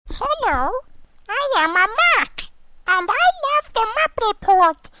Hello, I am a Mac, and I love the Muppet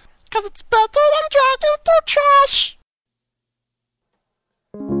Report, because it's better than dragging through trash.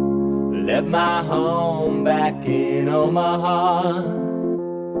 Left my home back in Omaha,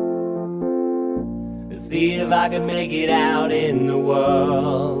 see if I could make it out in the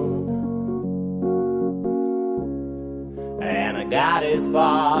world. And I got as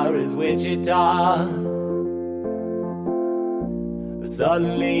far as Wichita.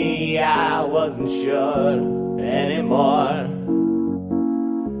 Suddenly I wasn't sure anymore.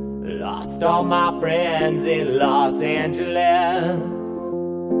 Lost all my friends in Los Angeles,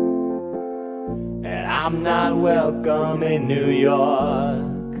 and I'm not welcome in New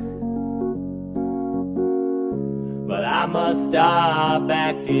York. But I must start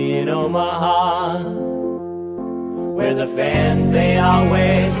back in Omaha, where the fans, they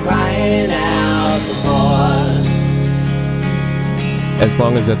always crying out for more. As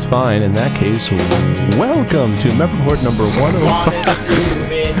long as that's fine, in that case, welcome to Muppet Report number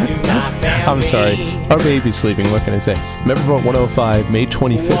 105. I'm sorry, our baby's sleeping, what can I say? Muppet Report 105, May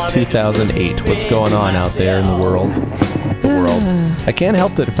 25th, 2008. What's going on out there in the world? I can't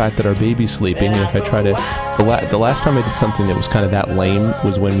help the fact that our baby's sleeping. If I try to, the last time I did something that was kind of that lame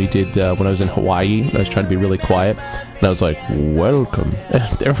was when we did when I was in Hawaii. I was trying to be really quiet, and I was like, "Welcome."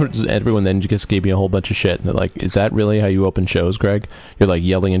 Everyone then just gave me a whole bunch of shit. And they're like, "Is that really how you open shows, Greg? You're like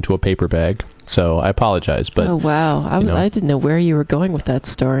yelling into a paper bag." So I apologize, but oh wow, I didn't know where you were going with that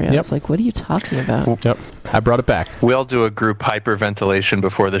story. I was like, "What are you talking about?" Yep, I brought it back. We all do a group hyperventilation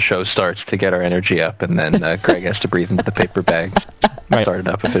before the show starts to get our energy up, and then Greg has to breathe into the paper bag. Right. Start it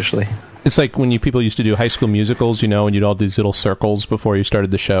up officially. It's like when people used to do High School Musicals, and you'd all do these little circles before you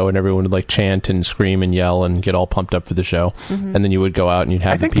started the show, and everyone would like chant and scream and yell and get all pumped up for the show, and then you would go out and you'd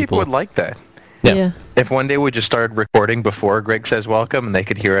have I think people would like that. Yeah. If one day we just started recording before Greg says welcome, and they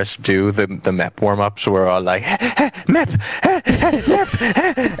could hear us do the MEP warm-ups, so we're all like, MEP,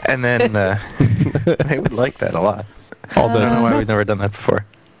 MEP, and then they would like that a lot. I don't know why we've never done that before.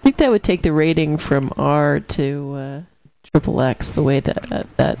 I think that would take the rating from R to XXX, the way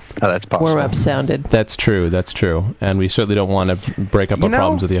that warm-up sounded. That's true, and we certainly don't want to break up our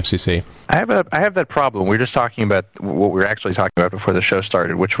problems with the FCC. I have that problem. We were just talking about what we were actually talking about before the show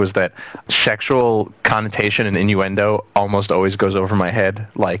started, which was that sexual connotation and innuendo almost always goes over my head.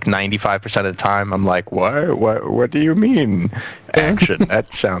 Like 95% of the time, I'm like, what do you mean? Action, that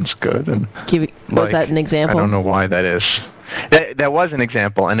sounds good. And was that an example? I don't know why that is. That was an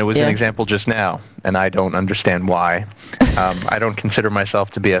example, and it was an example just now, and I don't understand why. I don't consider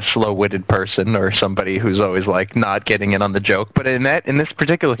myself to be a slow-witted person or somebody who's always like not getting in on the joke, but in this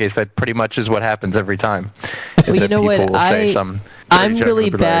particular case, that pretty much is what happens every time. Well, you know what? I'm really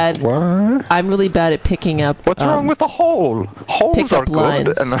bad. Like, I'm really bad at picking up. What's wrong with the hole? Holes are lines.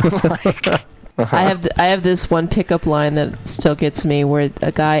 good. And I'm like, I have this one pickup line that still gets me, where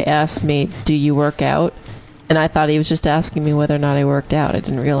a guy asked me, "Do you work out?" And I thought he was just asking me whether or not I worked out. I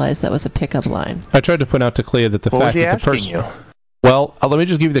didn't realize that was a pickup line. I tried to point out to Clea that the fact that the person... you? Well, let me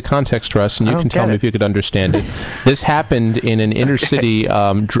just give you the context, Russ, and you can tell me if you could understand it. This happened in an inner-city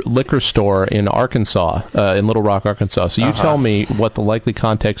liquor store in Arkansas, in Little Rock, Arkansas. So you tell me what the likely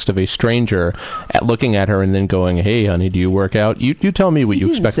context of a stranger looking at her and then going, "Hey, honey, do you work out?" You tell me what you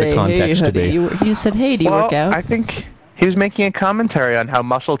expect the context to be. You said, "Hey, do you work out?" I think he was making a commentary on how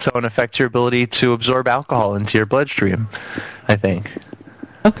muscle tone affects your ability to absorb alcohol into your bloodstream, I think.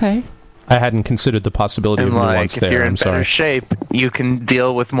 Okay. I hadn't considered the possibility of nuance there. If you're in better better shape, you can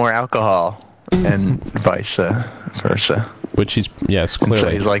deal with more alcohol, and vice versa. Which he's, yes, clearly. So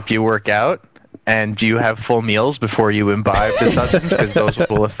he's like, "Do you work out? And do you have full meals before you imbibe the substance? Because those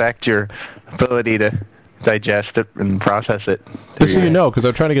will affect your ability to digest it and process it." Just so you know, because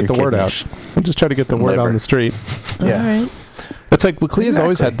I'm trying to get the word out. I'm just trying to get the word on the street. Yeah. All right. It's like, well, Clea's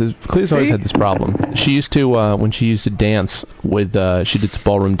always had this. Clea's always had this problem. She used to when she used to dance with. She did some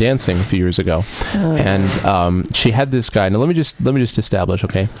ballroom dancing a few years ago, and she had this guy. Now let me just establish,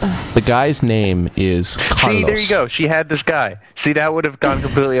 okay? The guy's name is Carlos. See, there you go. She had this guy. See, that would have gone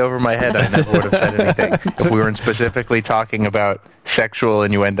completely over my head. I never would have said anything if we weren't specifically talking about sexual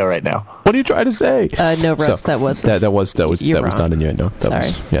innuendo right now. What are you trying to say? No, Russ, that wasn't. That was not innuendo.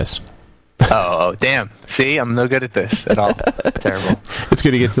 Yes. Oh, damn. See, I'm no good at this at all. Terrible. It's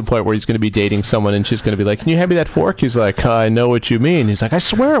going to get to the point where he's going to be dating someone and she's going to be like, "Can you hand me that fork?" He's like, "I know what you mean." He's like, "I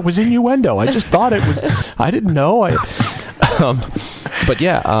swear it was innuendo. I just thought it was. I didn't know." But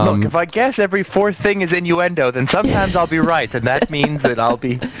yeah. Look, if I guess every fourth thing is innuendo, then sometimes I'll be right, and that means that I'll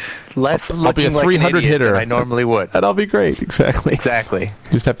be less looking a 300 like an hitter than I normally would. And I'll be great. Exactly. Exactly.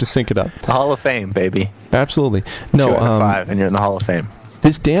 Just have to sync it up. The Hall of Fame, baby. Absolutely. No. 2 out of 5, and you're in the Hall of Fame.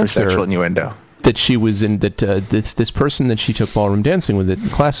 This for dancer sexual innuendo. that she was in, that this person that she took ballroom dancing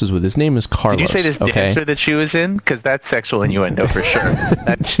with, classes with, his name is Carlos. Did you say this okay? dancer that she was in? Because that's sexual innuendo for sure.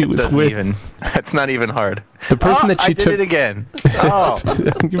 That She was doesn't with- even. That's not even hard. The person that she I took. did it again. Oh,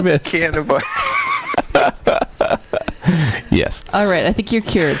 You missed. can't avoid. Yes. All right, I think you're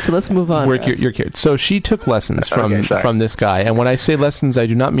cured, so let's move on. You're cured. So she took lessons from Okay, sorry. from this guy, and when I say lessons, I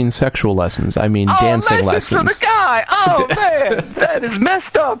do not mean sexual lessons. I mean dancing lessons. for the guy. Oh man, that is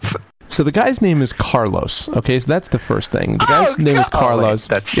messed up. So the guy's name is Carlos. Okay, so that's the first thing. The guy's name is God. Carlos. Oh,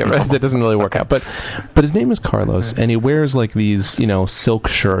 wait, that's- yeah, right, that doesn't really work out. But his name is Carlos, and he wears like these, silk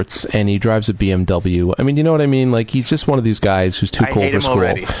shirts, and he drives a BMW. I mean, you know what I mean? Like he's just one of these guys who's too I cool hate for him school.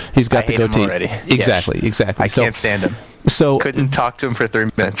 already. He's got I the hate him goatee. already. Exactly, Yes. exactly. I So can't stand him. so Couldn't talk to him for 3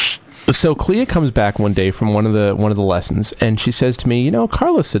 minutes. So Clea comes back one day from one of the lessons, and she says to me,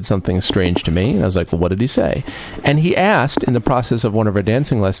 Carlos said something strange to me. And I was like, well, what did he say? And he asked in the process of one of our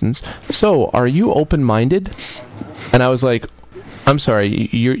dancing lessons, so are you open-minded? And I was like, I'm sorry,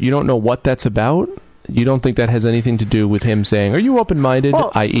 you don't know what that's about? You don't think that has anything to do with him saying, are you open-minded,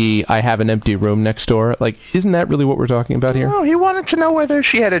 Well- i.e., I have an empty room next door? Like, isn't that really what we're talking about here? No, he wanted to know whether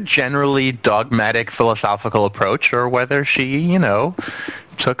she had a generally dogmatic philosophical approach or whether she,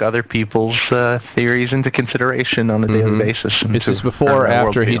 took other people's theories into consideration on a daily basis. Is this before or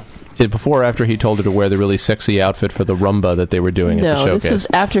after he told her to wear the really sexy outfit for the rumba that they were doing at the No, showcase? this was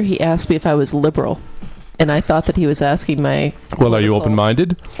after he asked me if I was liberal, and I thought that he was asking my. Well, are you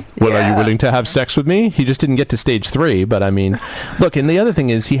open-minded? Well, are you Yeah. willing to have sex with me? He just didn't get to stage 3, but I mean, look, and the other thing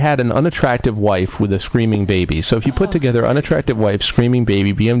is he had an unattractive wife with a screaming baby. So if you put together unattractive wife, screaming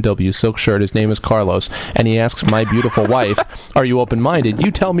baby, BMW, silk shirt, his name is Carlos, and he asks my beautiful wife, are you open-minded? You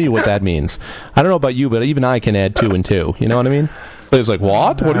tell me what that means. I don't know about you, but even I can add 2 and 2. You know what I mean? He's like,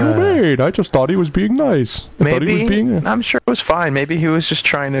 what? What do you mean? I just thought he was being nice. I thought he was Maybe, being... I'm sure it was fine. Maybe he was just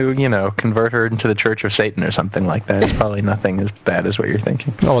trying to, convert her into the Church of Satan or something like that. It's probably nothing as bad as what you're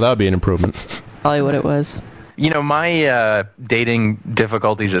thinking. Oh, that would be an improvement. Probably what it was. My dating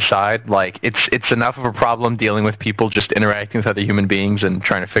difficulties aside, like it's enough of a problem dealing with people just interacting with other human beings and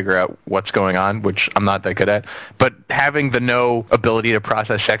trying to figure out what's going on, which I'm not that good at. But having the no ability to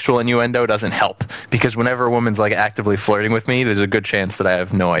process sexual innuendo doesn't help, because whenever a woman's like actively flirting with me, there's a good chance that I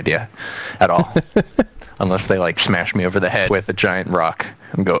have no idea at all. Unless they like smash me over the head with a giant rock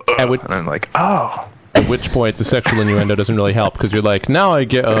and go, ugh, and I'm like, oh. At which point the sexual innuendo doesn't really help, because you're like, now I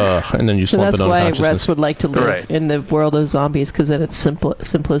get, and then you So slump that's into why unconsciousness. Russ would like to live Right. in the world of zombies, because then it's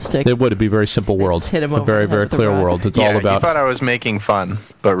simplistic. It would be a very simple world, hit him a over very, the head very with a clear rock. world. It's Yeah, all you about thought I was making fun,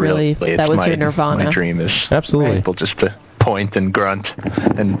 but really, Really? it's That was my, your nirvana? my dream is Absolutely. people just to point and grunt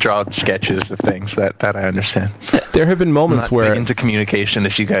and draw sketches of things. That I understand. There have been I'm moments not where big into communication,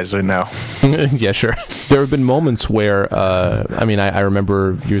 as you guys would know. yeah, sure. There have been moments where, I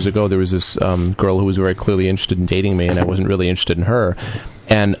remember years ago there was this girl who was very clearly interested in dating me, and I wasn't really interested in her.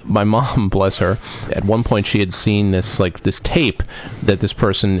 And my mom, bless her, at one point she had seen this tape that this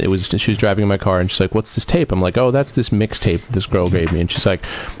person, she was driving in my car, and she's like, what's this tape? I'm like, oh, that's this mixtape this girl gave me. And she's like,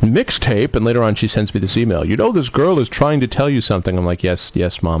 mixtape? And later on she sends me this email. This girl is trying to tell you something. I'm like,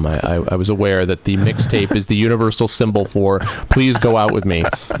 yes, Mom, I was aware that the mixtape is the universal symbol for please go out with me.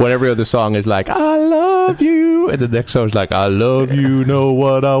 When every other song is like, I love you, and the next song is like, I love you, know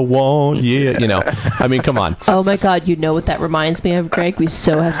what I want, yeah, I mean, come on. Oh my God, you know what that reminds me of, Greg? We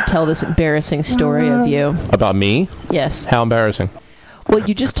so have to tell this embarrassing story of you. About me? Yes. How embarrassing. Well,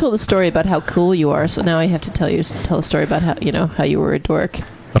 you just told a story about how cool you are, so now I have to tell a story about how you were a dork.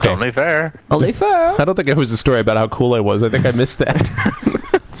 It's only fair. Only fair. I don't think it was a story about how cool I was. I think I missed that.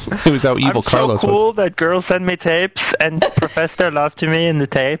 It was how evil I'm Carlos so cool that girls send me tapes and profess their love to me in the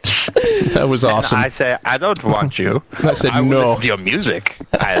tapes. was. That was awesome. And I say, I don't want you. I said, will no. listen to your music.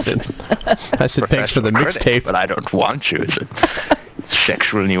 I said, Thanks for the mixtape. but I don't want you. It's a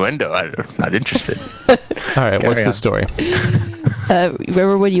sexual innuendo. I'm not interested. All right, what's Carry the on. story?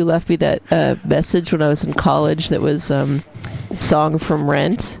 Remember when you left me that message when I was in college that was a song from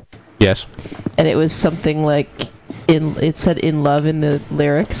Rent? Yes. And it was something like, it said "in love" in the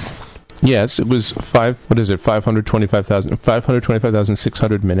lyrics. Yes, it was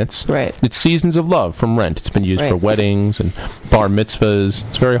 525,600 minutes. Right. It's Seasons of Love from Rent. It's been used for Right. weddings and bar mitzvahs.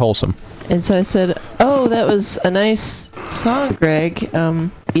 It's very wholesome. And so I said, "Oh, that was a nice song, Greg.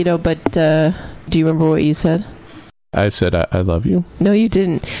 But do you remember what you said?" I said, I love you. No, you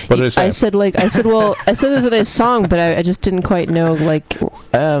didn't. What did I say? I said it was a nice song, but I just didn't quite know,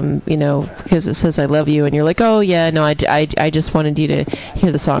 because it says I love you, and you're like, oh yeah, no, I just wanted you to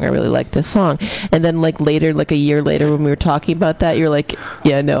hear the song. I really like this song. And then later, a year later, when we were talking about that, you're like,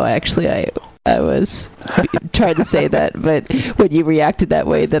 yeah, no, actually, I I was trying to say that, but when you reacted that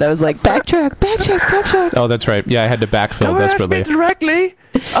way, then I was like, backtrack. Oh, that's right. Yeah, I had to backfill desperately. directly.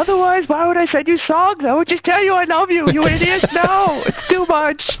 Otherwise, why would I send you songs? I would just tell you I love you, you idiot. No, it's too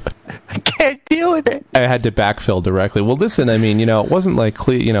much. I can't deal with it. I had to backfill directly. Well, listen, I mean, it wasn't like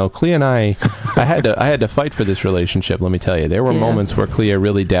Clea, Clea and I had to fight for this relationship, let me tell you. There were moments where Clea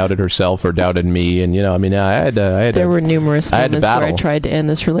really doubted herself or doubted me, and, I had to... There were numerous moments where I tried to end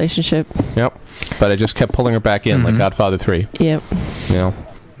this relationship. Yep. But I just kept pulling her back in, like Godfather 3. Yep.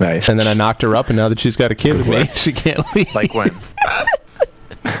 Nice. And then I knocked her up, and now that she's got a kid with me, she can't leave. Like when?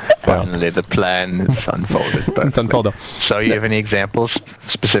 Finally, the plan is unfolded. It's unfolded. So you have any examples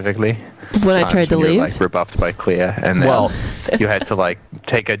specifically? When I tried to leave? You were, rebuffed by Clea, and then you had to,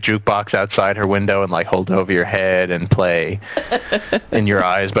 take a jukebox outside her window and, hold it over your head and play In Your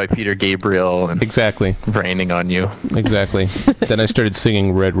Eyes by Peter Gabriel. And exactly. Raining on you. Exactly. Then I started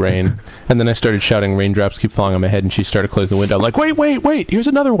singing Red Rain, and then I started shouting Raindrops Keep Falling on My Head, and she started closing the window. I'm like, wait, here's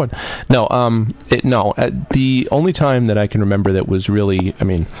another one. No, the only time that I can remember that was really,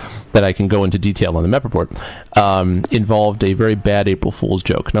 that I can go into detail on the MEP report, involved a very bad April Fool's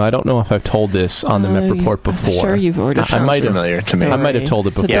joke. Now, I don't know if I've told this on the MEP report before. I'm sure you've already told it. Familiar to me. I might have told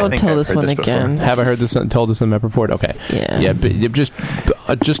it before. So don't tell this one again. Have I told this in the MEP report? Okay. Yeah. But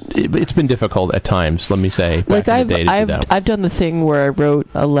it's been difficult at times, let me say. I've done the thing where I wrote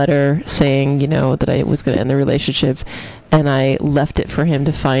a letter saying, that I was going to end the relationship, and I left it for him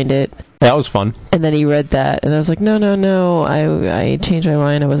to find it. That was fun. And then he read that, and I was like, no, I changed my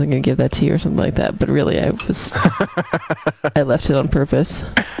mind. I wasn't going to give that to you or something like that. But really, I left it on purpose.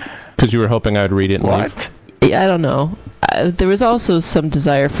 Because you were hoping I would read it and leave? Yeah, I don't know. There was also some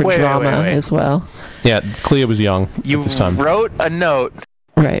desire for drama as well. Yeah, Clea was young at this time. You wrote a note.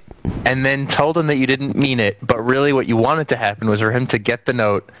 Right. And then told him that you didn't mean it, but really what you wanted to happen was for him to get the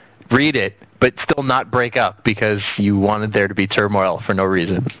note, read it, but still not break up because you wanted there to be turmoil for no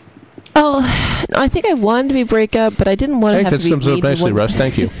reason. Oh, I think I wanted to be break up, but I didn't want to have to be That sums up nicely, Russ.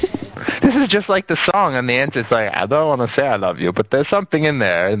 Thank you. This is just like the song on the end. It's like, I don't want to say I love you, but there's something in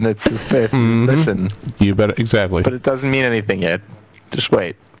there, and it's listen. You better, exactly. But it doesn't mean anything yet. Just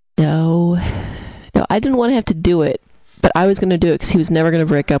wait. No, I didn't want to have to do it, but I was going to do it because he was never going to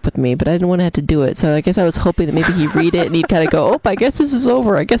break up with me, but I didn't want to have to do it, so I guess I was hoping that maybe he'd read it, and he'd kind of go, I guess this is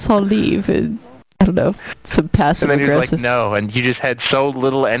over, I guess I'll leave, and I don't know, some passive aggressive. And then you're like, no, and you just had so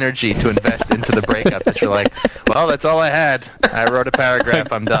little energy to invest into the breakup that you're like, well, that's all I had. I wrote a paragraph,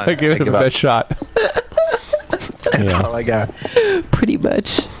 I'm done. I gave it the best shot. That's all I got. Pretty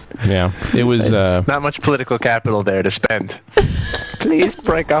much. Yeah, it was... not much political capital there to spend. Please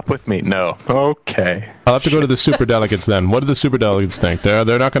break up with me. No. Okay. I'll have to go to the superdelegates then. What do the superdelegates think? They're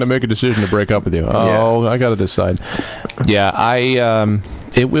not going to make a decision to break up with you. Oh, yeah. I got to decide. Yeah,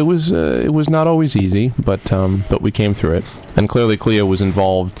 it was not always easy, but we came through it. And clearly Clea was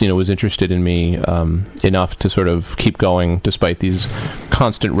involved, was interested in me enough to sort of keep going despite these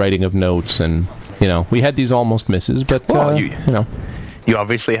constant writing of notes, and we had these almost misses, but you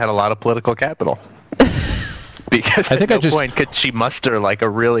obviously had a lot of political capital. Because at no point could she muster a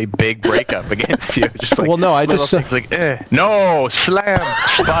really big breakup against you. Just well, no, I just no, slam,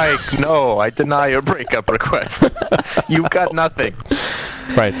 spike, no, I deny your breakup request. You got nothing.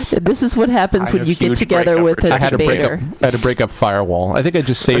 Right. This is what happens when you get together with a debater. I had to break up Firewall. I think I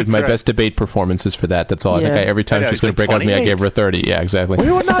just saved my best debate performances for that. That's all. I think every time she's going to break up with me, I gave her a 30. Yeah, exactly.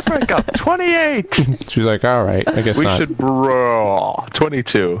 We will not break up. 28. She's like, all right, I guess not. We should brawl.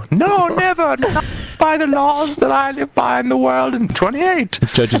 22. No, never. Not by the laws that I live by in the world. And 28. The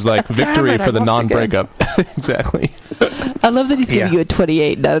judge is like, victory for the non-breakup. Exactly. I love that he's giving you a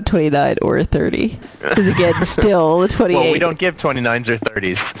 28, not a 29 or a 30. Because again, still a 28. Well, we don't give 29s or 30s.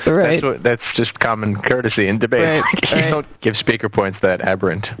 Right. That's just common courtesy in debate. Right. You don't give speaker points that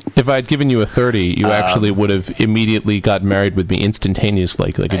aberrant. If I'd given you a 30, you actually would have immediately got married with me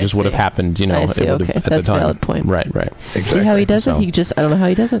instantaneously. It just would have happened, I see. At That's the time. A valid point. Right. Exactly. See how he does it? I don't know how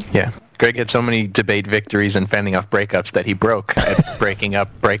he does it. Yeah. Greg had so many debate victories and fending off breakups that he broke at breaking up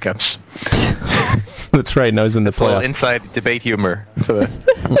breakups. That's right. No, he's in the playoff. Inside debate humor for the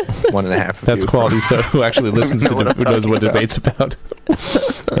 1.5. That's quality stuff. Who actually listens to who knows what debate's about?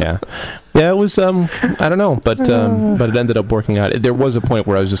 Yeah. It was I don't know, but it ended up working out. There was a point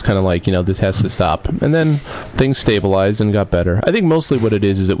where I was just kind of like, this has to stop, and then things stabilized and got better. I think mostly what it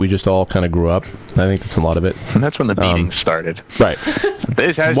is that we just all kind of grew up. I think that's a lot of it. And that's when the beatings started. Right.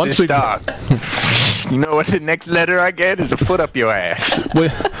 This has to stop. You know what? The next letter I get is a foot up your ass.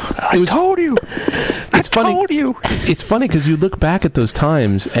 I told you. I funny. told you. It's funny because you look back at those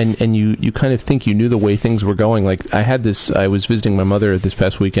times and you kind of think you knew the way things were going. Like I was visiting my mother this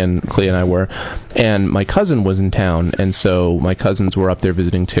past weekend, Clea and I were, and my cousin was in town, and so my cousins were up there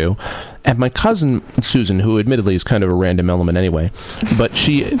visiting too. And my cousin, Susan, who admittedly is kind of a random element anyway, but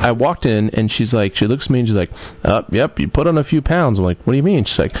I walked in and she looks at me and she's like, yep, you put on a few pounds. I'm like, what do you mean?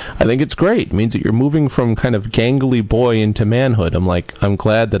 She's like, I think it's great. It means that you're moving from kind of gangly boy into manhood. I'm like, I'm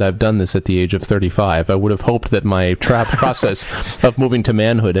glad that I've done this at the age of 35. I would have hoped that my process of moving to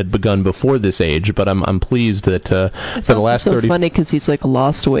manhood had begun before this age, but I'm pleased that for the last 30... It's so funny because he's like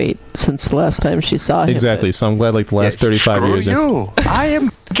lost weight since the last time she saw him. Exactly, so I'm glad like the last 35 years... you. I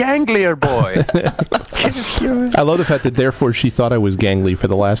am ganglier boy. I love the fact that therefore she thought I was gangly for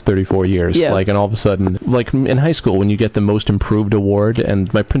the last 34 years. Yeah. Like, and all of a sudden, like in high school when you get the most improved award,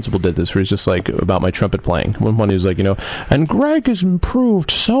 and my principal did this, where he's just like about my trumpet playing. One he was like, and Greg has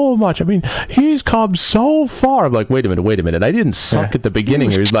improved so much. I mean, he's come so far. I'm like, wait a minute. I didn't suck at the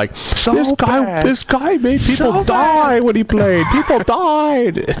beginning. He was like, this guy made people die when he played. People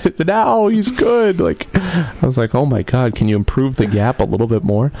died. Now he's good. Like, I was like, oh my God, can you improve the gap a little bit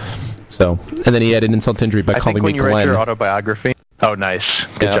more? So, and then he added insult to injury by calling me Glenn. I think when you read your autobiography... Oh, nice.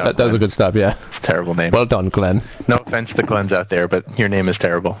 Good job, that was a good stop, yeah. Terrible name. Well done, Glenn. No offense to Glens out there, but your name is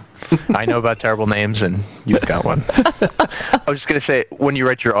terrible. I know about terrible names, and you've got one. I was just going to say, when you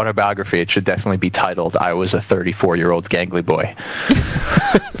write your autobiography, it should definitely be titled, I was a 34-year-old gangly boy.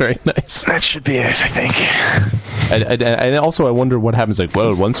 Very nice. That should be it, I think. And also, I wonder what happens. Like,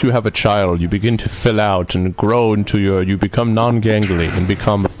 well, once you have a child, you begin to fill out and grow into you become non-gangly and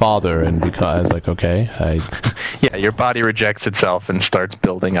become a father, and I was like, okay. Yeah, your body rejects itself and starts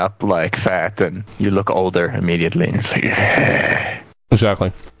building up like fat, and you look older immediately, and it's like...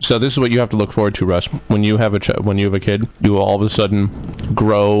 Exactly. So this is what you have to look forward to, Russ. When you have a kid, you will all of a sudden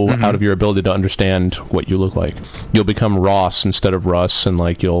grow out of your ability to understand what you look like. You'll become Ross instead of Russ, and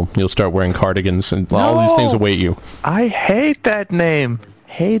like you'll start wearing cardigans, and all these things await you. I hate that name.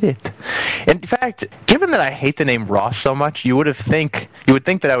 Hate it. In fact, given that I hate the name Ross so much, you would think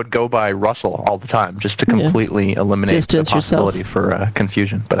that I would go by Russell all the time, just to completely eliminate the possibility for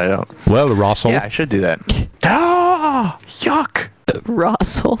confusion. But I don't. Well, Russell. Yeah, I should do that. Ah, yuck.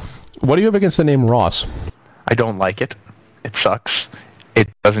 Russell. What do you have against the name Ross? I don't like it. It sucks. It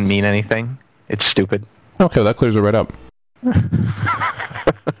doesn't mean anything. It's stupid. Okay, that clears it right up.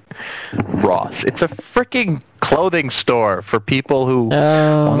 Ross. It's a freaking clothing store for people who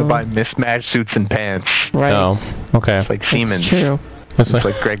want to buy mismatched suits and pants. Right. Oh, okay. It's like Siemens. True. It's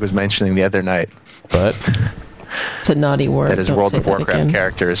like Greg was mentioning the other night. But it's a naughty word. That his World of Warcraft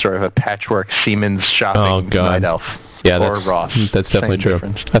character is sort of a patchwork Siemens shopping night elf. Yeah, or Ross. That's definitely true.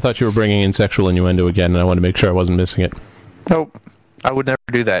 Difference. I thought you were bringing in sexual innuendo again, and I wanted to make sure I wasn't missing it. Nope. I would never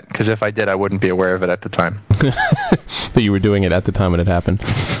do that, because if I did, I wouldn't be aware of it at the time. That you were doing it at the time when it happened.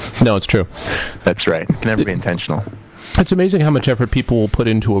 No, it's true. That's right. It can never be intentional. It's amazing how much effort people will put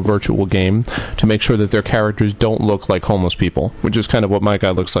into a virtual game to make sure that their characters don't look like homeless people, which is kind of what my guy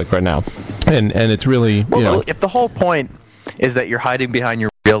looks like right now. And it's really, if the whole point is that you're hiding behind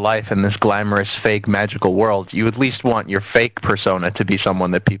your real life in this glamorous, fake, magical world, you at least want your fake persona to be someone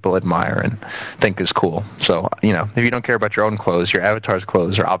that people admire and think is cool. So, if you don't care about your own clothes, your avatar's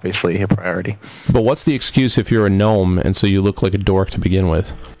clothes are obviously a priority. But what's the excuse if you're a gnome and so you look like a dork to begin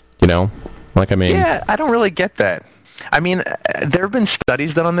with? Yeah, I don't really get that. I mean, there have been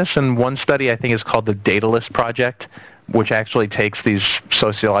studies done on this, and one study I think is called the Daedalus Project, which actually takes these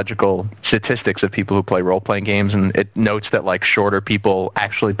sociological statistics of people who play role-playing games, and it notes that, like, shorter people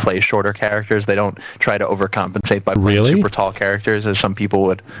actually play shorter characters. They don't try to overcompensate by playing super tall characters, as some people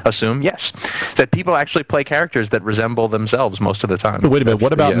would assume. Yes. That people actually play characters that resemble themselves most of the time. Wait a minute.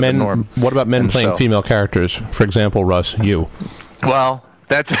 What about men? What about men playing female characters? For example, Russ, you. Well,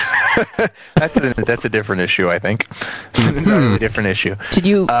 that's a different issue, I think. A different issue. Did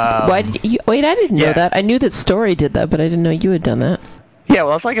you? Why did you? Wait, I didn't know that. I knew that Story did that, but I didn't know you had done that. Yeah,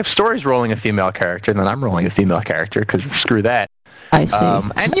 well, it's like if Story's rolling a female character, then I'm rolling a female character, because screw that. I see.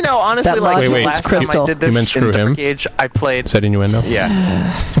 And honestly, that like wait, last Crystal. time I did this you meant screw in him? Dark Age, I played. Is that innuendo?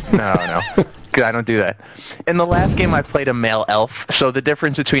 Yeah. No. I don't do that. In the last game, I played a male elf, so the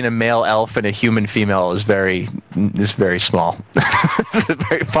difference between a male elf and a human female is very small. It's a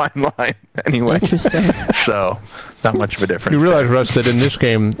very fine line, anyway. Interesting. So, not much of a difference. You realize, Russ, that in this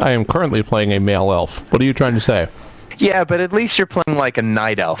game, I am currently playing a male elf. What are you trying to say? Yeah, but at least you're playing like a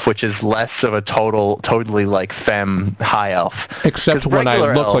night elf, which is less of a totally like femme high elf. Except when I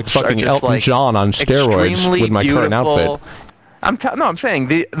look like fucking Elton John on steroids with my current outfit. I'm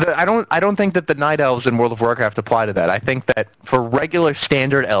saying I don't think that the night elves in World of Warcraft apply to that. I think that for regular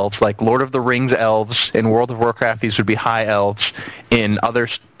standard elves, like Lord of the Rings elves in World of Warcraft, these would be high elves. In other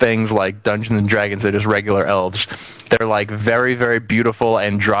things like Dungeons and Dragons, they're just regular elves. They're like very, very beautiful,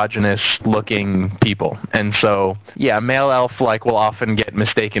 androgynous-looking people, and so yeah, male elf will often get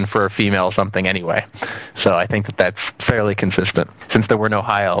mistaken for a female or something anyway. So I think that that's fairly consistent since there were no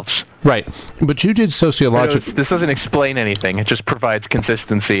high elves. Right, but you did sociological. This doesn't explain anything. It just provides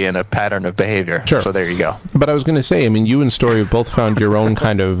consistency and a pattern of behavior. Sure. So there you go. But I was going to say, I mean, you and Story have both found your own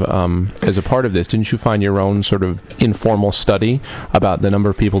kind of, as a part of this, didn't you find your own sort of informal study about the number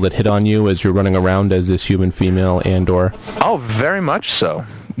of people that hit on you as you're running around as this human female and/or? Oh, very much so.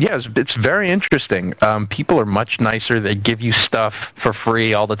 Yes, it's very interesting. People are much nicer. They give you stuff for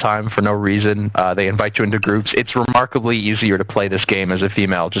free all the time for no reason. They invite you into groups. It's remarkably easier to play this game as a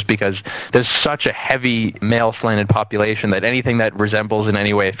female just because there's such a heavy male-slanted population that anything that resembles in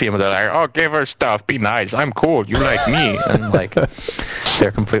any way a female, they're like, oh, give her stuff. Be nice. I'm cool. You like me. And,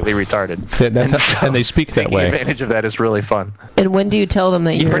 they're completely retarded. And they speak that way. Taking advantage of that is really fun. And when do you tell them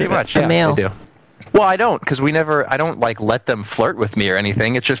that you're Pretty much, a male? I do. Well, I don't, because I don't let them flirt with me or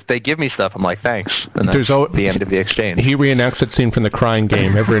anything. It's just they give me stuff. I'm like, thanks. And that's the end of the exchange. He reenacts that scene from The Crying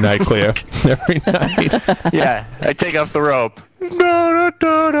Game every night, Cleo. Every night. Yeah, I take off the rope. Da,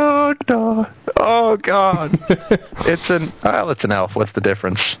 da, da, da. Oh, God. It's an elf. What's the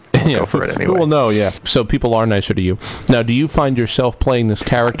difference? Go for it anyway. Well, no, yeah. So people are nicer to you. Now, do you find yourself playing this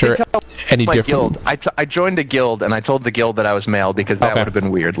character any different? Guild. I joined a guild, and I told the guild that I was male because that would have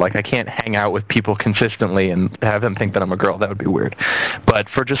been weird. I can't hang out with people consistently and have them think that I'm a girl. That would be weird. But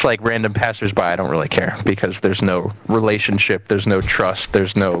for just, random passersby, I don't really care because there's no relationship, there's no trust,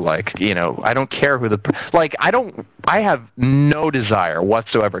 there's no, I don't care who I have no desire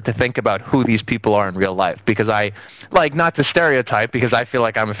whatsoever to think about who these people are in real life because not to stereotype because I feel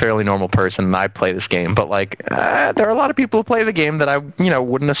like I'm a fairly normal person and I play this game, but there are a lot of people who play the game that I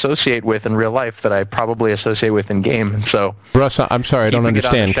wouldn't associate with in real life that I probably associate with in game. So Russ, I'm sorry, I don't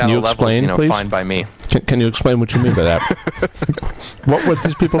understand. Can you explain, please? Fine by me. Can you explain what you mean by that? What would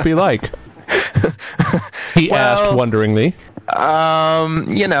these people be like? He asked wonderingly. You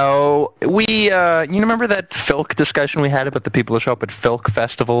remember that Filk discussion we had about the people who show up at Filk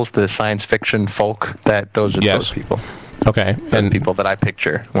festivals, the science fiction folk? Those are those people. Okay. And people that I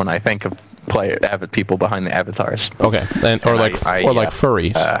picture when I think of people behind the avatars. Okay. Like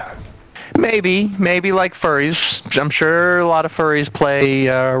furries. Maybe like furries. I'm sure a lot of furries play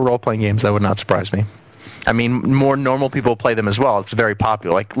role-playing games. That would not surprise me. I mean, more normal people play them as well. It's very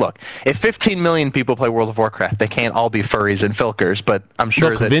popular. Look, if 15 million people play World of Warcraft, they can't all be furries and filkers, but I'm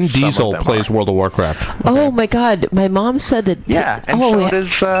sure that Vin Diesel plays World of Warcraft. Okay. Oh, my God. My mom said that... Yeah, and so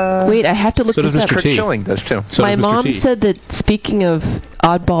does... wait, I have to look this up. Chris Schilling does, too. My mom said that, speaking of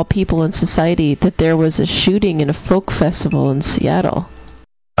oddball people in society, that there was a shooting in a folk festival in Seattle.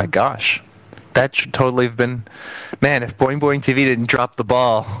 My gosh. That should totally have been... Man, if Boing Boing TV didn't drop the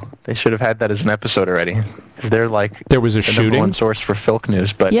ball, they should have had that as an episode already. They're there was a the shooting? number one source for Filk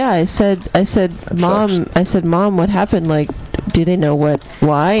news, but... Yeah, I said, Mom, what happened? Do they know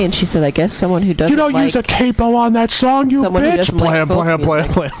why? And she said, I guess someone who doesn't use a capo on that song, you bitch! Blam.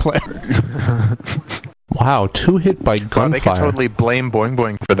 Wow, 2 hit by gunfire. They can totally blame Boing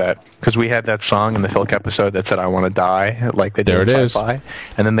Boing for that, because we had that song in the Filk episode that said, I want to die, like they did in Sci-Fi,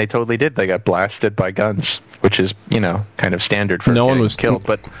 and then they totally did. They got blasted by guns, which is, kind of standard for getting killed,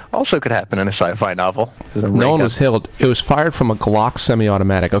 but also could happen in a sci-fi novel. No one was killed. It was fired from a Glock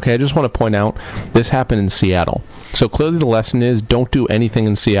semi-automatic. Okay, I just want to point out, this happened in Seattle. So clearly the lesson is, don't do anything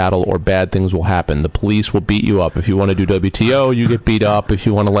in Seattle or bad things will happen. The police will beat you up. If you want to do WTO, you get beat up. If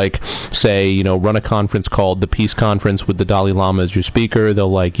you want to, say, run a conference called the Peace Conference with the Dalai Lama as your speaker,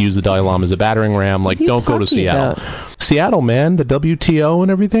 they'll, use the Dalai Lama as a battering ram. Don't go to Seattle. Seattle, man, the WTO and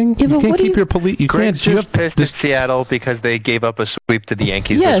everything. Yeah, you can't keep your police... You can't... just pissed at Seattle because they gave up a sweep to the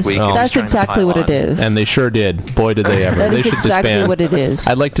Yankees this week. Yes, that's exactly what it is. And they sure did. Boy, did they ever. They should exactly disband. What it is.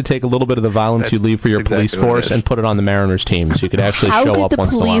 I'd like to take a little bit of the violence you leave for your police force and put it on the Mariners team, so you could actually show up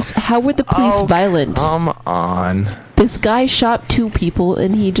once in a while. How were the police violent? Come on. This guy shot 2 people,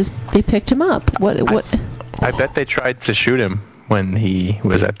 and they picked him up. What? I bet they tried to shoot him when he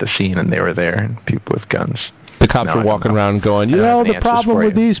was at the scene, and they were there, and people with guns. The cops are walking around going, the problem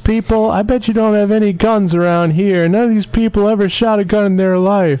with these people, I bet you don't have any guns around here. None of these people ever shot a gun in their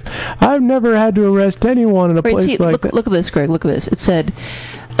life. I've never had to arrest anyone in a place like that. Look at this, Greg. Look at this. It said,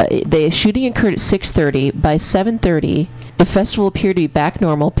 the shooting occurred at 6:30. By 7:30, the festival appeared to be back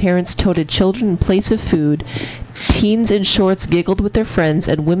normal. Parents toted children in place of food. Teens in shorts giggled with their friends,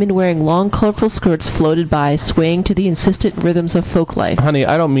 and women wearing long, colorful skirts floated by, swaying to the insistent rhythms of folk life. Honey,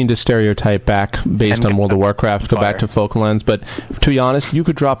 I don't mean to stereotype back based on World of Warcraft, go back to Folklands, but to be honest, you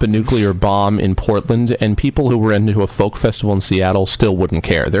could drop a nuclear bomb in Portland, and people who were into a folk festival in Seattle still wouldn't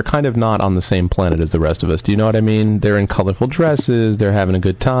care. They're kind of not on the same planet as the rest of us. Do you know what I mean? They're in colorful dresses, they're having a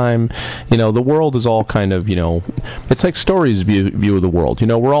good time. You know, the world is all kind of, you know, it's like Story's view of the world. You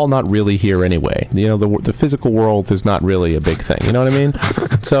know, we're all not really here anyway. You know, the physical world is not really a big thing. You know what I mean?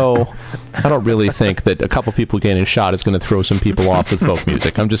 So I don't really think that a couple people getting shot is going to throw some people off with folk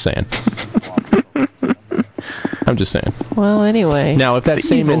music. I'm just saying. Well, anyway. Now, if that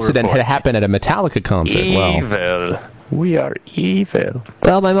same incident had happened at a Metallica concert, evil. We are evil.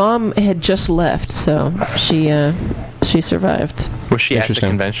 Well, my mom had just left, so she survived. Was she at the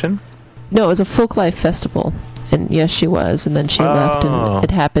convention? No, it was a Folklife festival. And yes, she was. And then she left, and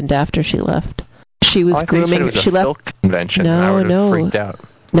it happened after she left. She was grooming. It was she a left. Folk convention. No. Freaked out.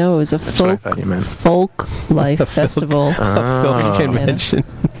 No, it was a folk life festival. A folk convention.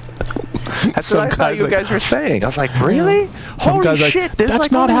 That's what I thought you guys were saying. I was like, really? Holy shit! There's that's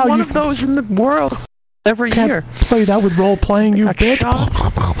like not only how one you of those in the world every year. Play that with role playing, you bitch.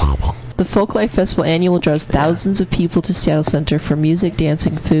 The Folklife Festival annual draws thousands of people to Seattle Center for music,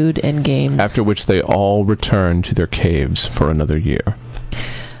 dancing, food, and games. After which they all return to their caves for another year.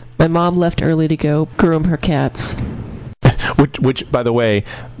 My mom left early to go groom her cats. Which, by the way,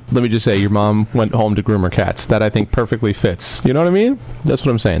 let me just say, your mom went home to groom her cats. That, I think, perfectly fits. You know what I mean? That's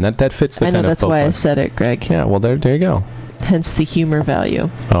what I'm saying. That fits the kind of that's why I said it, Greg. Yeah, well, there you go. Hence the humor value.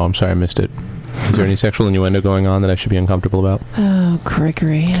 Oh, I'm sorry, I missed it. Is there any sexual innuendo going on that I should be uncomfortable about? Oh,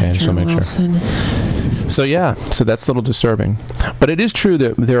 Gregory. Okay, just want to make sure. So yeah, so that's a little disturbing. But it is true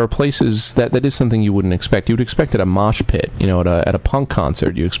that there are places that is something you wouldn't expect. You would expect at a mosh pit, you know, at a punk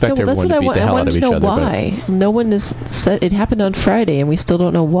concert, you expect everyone to beat the hell out of each other. Why? No one has said it happened on Friday, and we still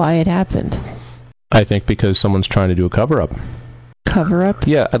don't know why it happened. I think because someone's trying to do a cover-up. Cover-up?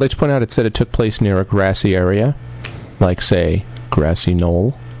 Yeah, I'd like to point out it said it took place near a grassy area, like, say, Grassy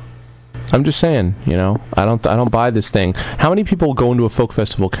Knoll. I'm just saying, you know, I don't buy this thing. How many people go into a folk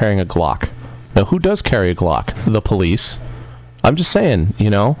festival carrying a Glock? Now, who does carry a Glock? The police. I'm just saying, you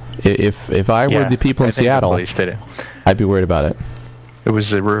know, if I were the people in Seattle, the police did it. I'd be worried about it. It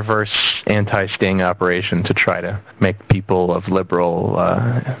was a reverse anti-sting operation to try to make people of liberal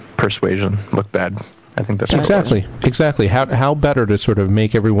persuasion look bad. I think that's exactly. How better to sort of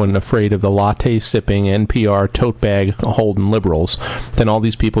make everyone afraid of the latte sipping NPR tote bag holding liberals than all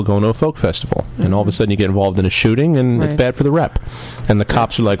these people going to a folk festival, and all of a sudden you get involved in a shooting and it's bad for the rep, and the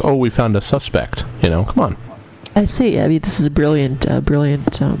cops are like, oh, we found a suspect. You know, come on. I see. I mean, this is a brilliant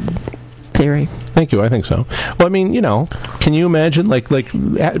theory. Thank you. I think so. Well, I mean, you know, can you imagine like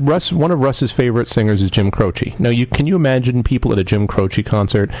Russ? One of Russ's favorite singers is Jim Croce. Now, can you imagine people at a Jim Croce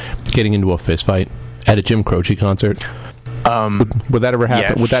concert getting into a fist fight? At a Jim Croce concert? Would that ever happen?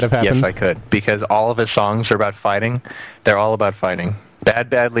 Yes, would that have happened? Yes, I could. Because all of his songs are about fighting. They're all about fighting.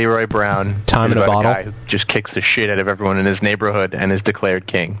 Bad Leroy Brown Time is in a about bottle. a guy who just kicks the shit out of everyone in his neighborhood and is declared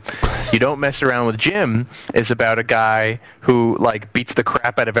king. You Don't Mess Around with Jim is about a guy who, like, beats the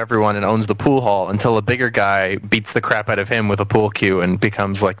crap out of everyone and owns the pool hall until a bigger guy beats the crap out of him with a pool cue and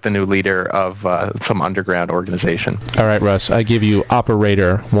becomes, like, the new leader of some underground organization. All right, Russ, I give you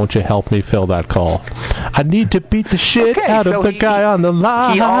operator. Won't you help me fill that call? I need to beat the shit out of the guy on the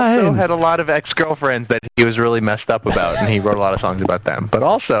line. He also had a lot of ex-girlfriends that he was really messed up about, and he wrote a lot of songs about them. But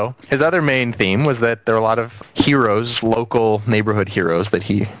also, his other main theme was that there were a lot of heroes, local neighborhood heroes that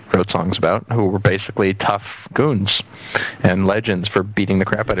he wrote songs about, who were basically tough goons and legends for beating the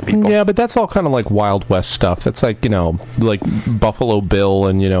crap out of people. Yeah, but that's all kind of like Wild West stuff. That's like, you know, like Buffalo Bill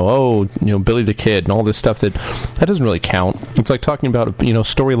and, you know, Billy the Kid and all this stuff that doesn't really count. It's like talking about, you know,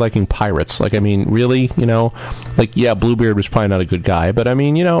 story-liking pirates. Like, I mean, really, you know, like, yeah, Bluebeard was probably not a good guy, but I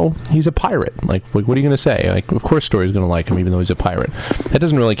mean, you know, he's a pirate. Like, what are you going to say? Like, of course Story's going to like him even though he's a pirate. That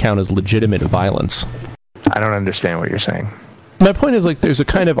doesn't really count as legitimate violence. I don't understand what you're saying. My point is, like, there's a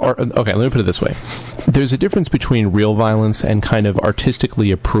kind of okay, let me put it this way. There's a difference between real violence and kind of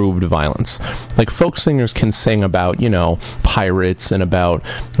artistically approved violence. Like, folk singers can sing about, you know, pirates and about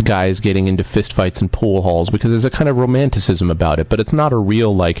guys getting into fistfights in pool halls because there's a kind of romanticism about it, but it's not a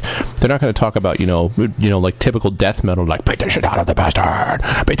real, like, they're not going to talk about, you know, like typical death metal, like, beat the shit out of the bastard,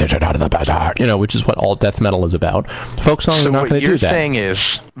 beat the shit out of the bastard, you know, which is what all death metal is about. Folk songs are not going to do that. So what you're saying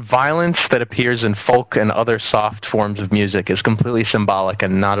is violence that appears in folk and other soft forms of music is completely symbolic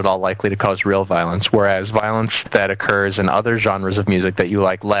and not at all likely to cause real violence, whereas violence that occurs in other genres of music that you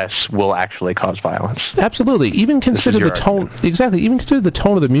like less will actually cause violence. Absolutely. Even consider the tone. Exactly. Even consider the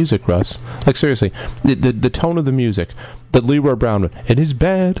tone of the music, Russ. Like, seriously, the tone of the music that Leroy Brown would. It is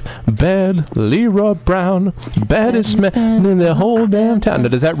bad, Leroy Brown. Bad is smelling in the whole damn town. Now,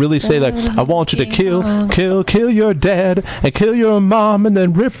 does that really say, like, I want you to kill your dad and kill your mom and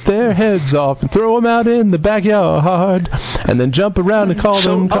then rip their heads off and throw them out in the backyard and then jump around and call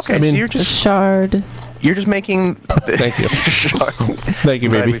them... Okay, I mean, so you're just... Shard. You're just making... Thank you. Thank you,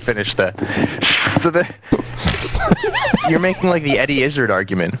 baby. We finished that. So you're making like the Eddie Izzard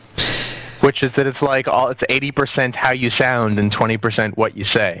argument, which is that it's like it's 80% how you sound and 20% what you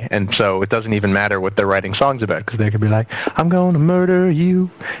say, and so it doesn't even matter what they're writing songs about, because they could be like, I'm gonna murder you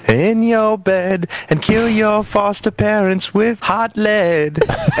in your bed and kill your foster parents with hot lead,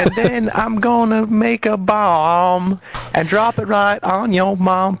 and then I'm gonna make a bomb and drop it right on your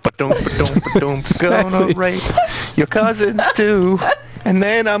mom. Gonna rape your cousins too. And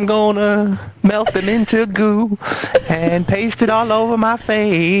then I'm gonna melt them into goo and paste it all over my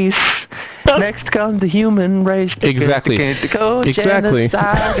face. Next comes the human race. Exactly. Exactly.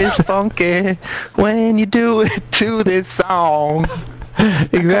 Genocide is funky when you do it to this song.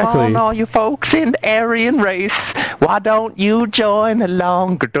 Exactly. Come on, all you folks in the Aryan race, why don't you join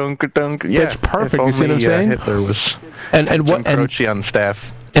along? Yeah, that's perfect. You see what I'm saying? Hitler was and what Croce on staff.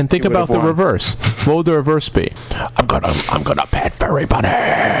 And think about the reverse. What would the reverse be? I'm gonna pet furry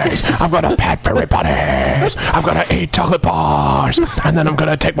bunnies. I'm gonna pet furry bunnies. I'm gonna eat chocolate bars, and then I'm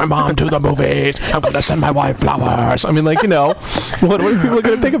gonna take my mom to the movies. I'm gonna send my wife flowers. I mean, like, you know, what are people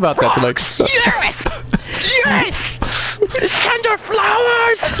gonna think about that? They're like, Yes! Send her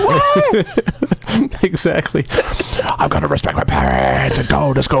flowers! Whoa! Exactly. I'm gonna respect my parents and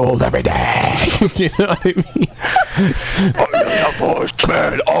go to school every day. You know what I mean? I'm the first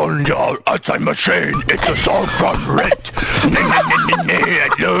man on your outside machine. It's a song from Red. I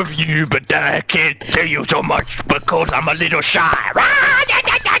love you, but I can't tell you so much because I'm a little shy.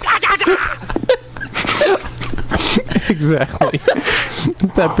 Exactly.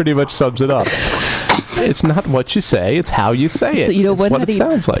 That pretty much sums it up. It's not what you say; it's how you say it. So you know what it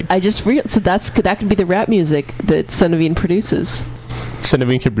sounds like. I just so that could be the rap music that Senevine produces.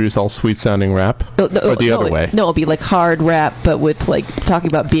 Senevine could produce all sweet-sounding rap, or the other way. No, it'll be like hard rap, but with like talking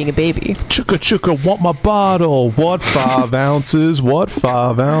about being a baby. Chugga chugga, want my bottle? What 5 ounces? What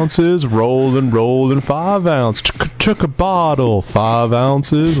 5 ounces? Rollin' 5 ounce. Chugga chugga bottle, 5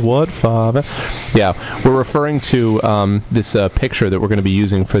 ounces. What 5? Yeah, we're referring to this picture that we're going to be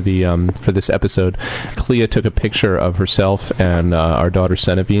using for the for this episode. Clea took a picture of herself and our daughter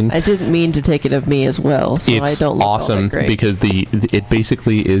Senevine. I didn't mean to take it of me as well, so I don't look awesome all that great. Because it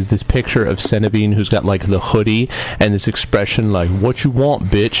basically is this picture of Senevine who's got like the hoodie and this expression like, what you want,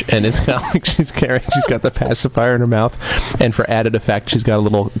 bitch? And it's kind of like she's got the pacifier in her mouth, and for added effect she's got a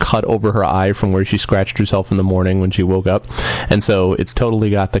little cut over her eye from where she scratched herself in the morning when she woke up. And so it's totally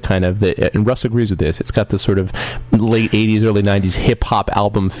got the kind of and Russ agrees with this, it's got the sort of late 80s early 90s hip hop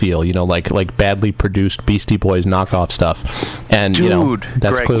album feel, you know, like badly produced Beastie Boys knockoff stuff. And dude, you know,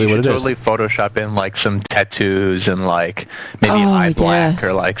 that's Greg, clearly you what it totally is. Photoshop in like some tattoos and like maybe eye black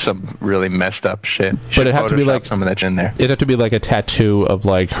or like some really messed up shit. But it'd have to be like some of that in there. It'd have to be like a tattoo of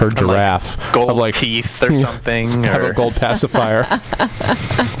like her giraffe, like gold of like teeth or something, or a gold pacifier.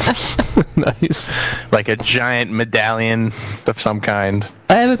 Nice. Like a giant medallion of some kind.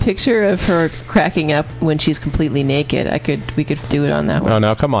 I have a picture of her cracking up when she's completely naked. We could do it on that one. Oh,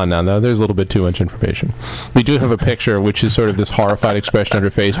 now come on now. There's a little bit too much information. We do have a picture which is sort of this horrified expression on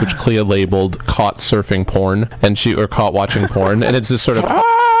her face, which Clea labeled "caught surfing porn," or caught watching porn, and it's this sort of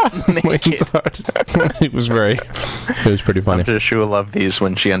it was pretty funny. She will love these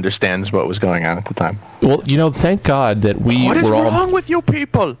when she understands what was going on at the time. Well, you know, thank God that we what is were all wrong with you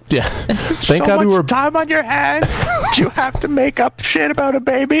people? Yeah. Thank so God much we were time on your hands. You have to make up shit about a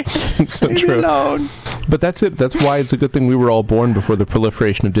baby. It's so Leave true. me alone. But that's it. That's why it's a good thing we were all born before the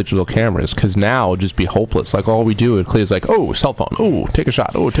proliferation of digital cameras, because now it'd just be hopeless. Like, all we do, and Clea's like, oh, cell phone, oh, take a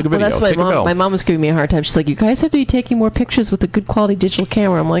shot, oh, take a video, well, that's take a film. My mom was giving me a hard time. She's like, you guys have to be taking more pictures with a good quality digital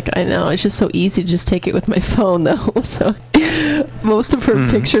camera. I'm like, I know, it's just so easy to just take it with my phone, though. So most of her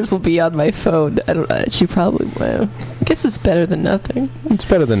pictures will be on my phone. She probably will. I guess it's better than nothing. It's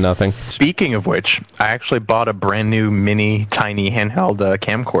better than nothing. Speaking of which, I actually bought a brand new mini tiny handheld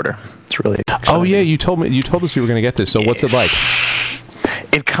camcorder. It's really exciting. Oh yeah, you told us you were going to get this. So what's it like?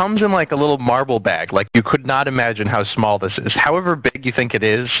 It comes in like a little marble bag. Like, you could not imagine how small this is. However big you think it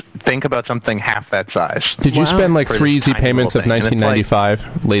is, think about something half that size. Did you spend like For 3 this easy tiny payments of little thing. And it's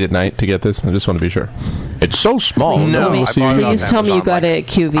 $19.95 late at night to get this? I just want to be sure. It's so small. No, We'll I see bought it on Please tell me you Amazon, got it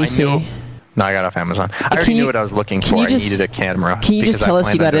at I knew QVC. No, I got it off Amazon. I already knew what I was looking for. I needed a camera. Can you just tell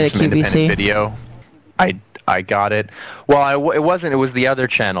us you got it at QVC? Video. I got it. Well, it wasn't. It was the other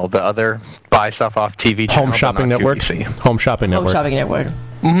channel, the other buy stuff off TV channel. Home Shopping Network. Home Shopping Network. Home Shopping Network.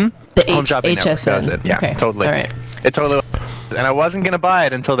 Mm-hmm. The Home Shopping HSN. Network does it. Yeah, okay. Totally. All right. It totally. And I wasn't gonna buy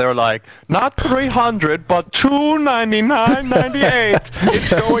it until they were like, not $300, but $299.98. It's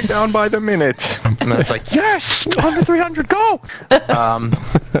going down by the minute. And I was like, yes, under $300, go.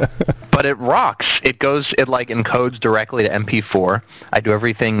 But it rocks. It like encodes directly to MP4. I do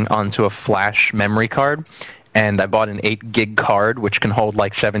everything onto a flash memory card. And I bought an 8 gig card, which can hold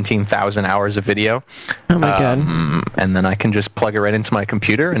like 17,000 hours of video. Oh my god! And then I can just plug it right into my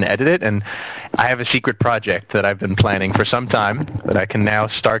computer and edit it. And I have a secret project that I've been planning for some time that I can now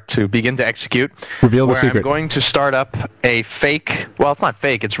start to begin to execute. Reveal the secret. I'm going to start up a fake. Well, it's not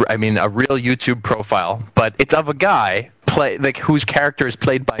fake. It's a real YouTube profile, but it's of a guy whose character is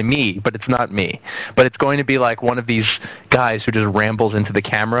played by me, but it's not me. But it's going to be like one of these guys who just rambles into the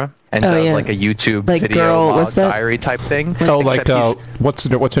camera and does like a YouTube video log diary type thing. What's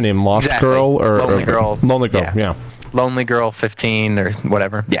her name? Lost Girl or Lonely Girl? Lonely Girl, yeah. Lonely Girl 15 or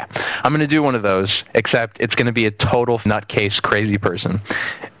whatever. Yeah. I'm going to do one of those, except it's going to be a total nutcase crazy person.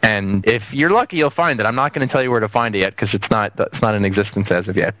 And if you're lucky, you'll find it. I'm not going to tell you where to find it yet because it's not in existence as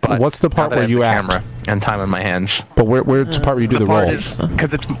of yet. But what's the part where you act? Camera and time on my hands. But where's the part where you do the roles?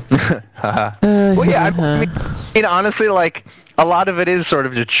 Because it's. Well, yeah. I mean, honestly, like a lot of it is sort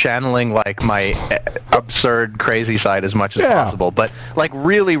of just channeling like my absurd, crazy side as much as possible. But like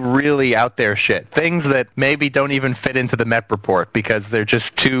really, really out there shit, things that maybe don't even fit into the Met report because they're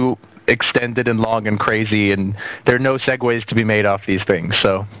just too extended and long and crazy, and there are no segues to be made off these things.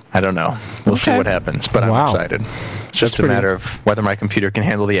 So I don't know. We'll see what happens. But I'm excited. It's just a matter of whether my computer can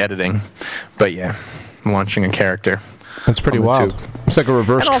handle the editing. But yeah, I'm launching a character. That's pretty wild. It's like a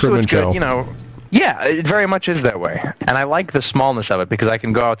reverse Truman Show. You know. Yeah, it very much is that way. And I like the smallness of it because I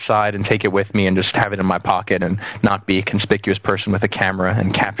can go outside and take it with me and just have it in my pocket and not be a conspicuous person with a camera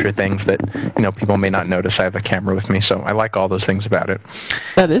and capture things that, people may not notice I have a camera with me. So I like all those things about it.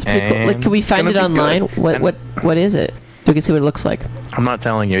 That is pretty cool. Like, can we find it online? What is it? So we can see what it looks like. I'm not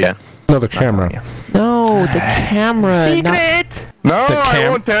telling you yet. No, the camera. No, the camera. Secret! No, I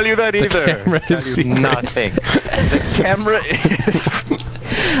won't tell you that either. The camera is nothing. The camera is...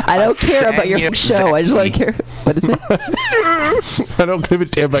 I don't care about your show. I just want to care. What is it? I don't give a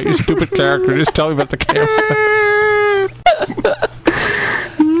damn about your stupid character. Just tell me about the camera.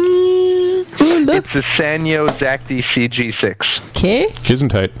 It's a Sanyo Zacti CG6. Okay.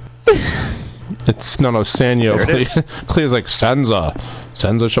 Gesundheit. It's Sanyo. Clear's like Sansa.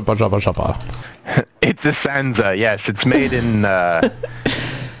 Sansa shapa shapa shapa. It's a Sansa. Yes, it's made in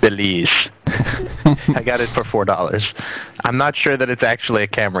Belize. I got it for $4. I'm not sure that it's actually a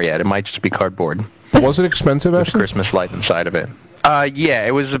camera yet. It might just be cardboard. Was it expensive, With actually? Christmas light inside of it. Yeah,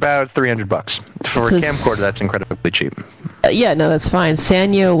 it was about $300. For a camcorder, that's incredibly cheap. Yeah, no, that's fine.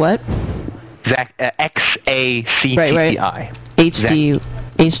 Sanyo what? XACTI. Right. HD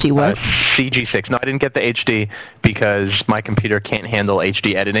what? CG6. No, I didn't get the HD because my computer can't handle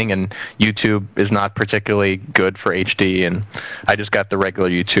HD editing, and YouTube is not particularly good for HD, and I just got the regular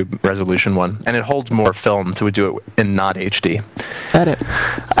YouTube resolution one. And it holds more film to do it in not HD. Got it.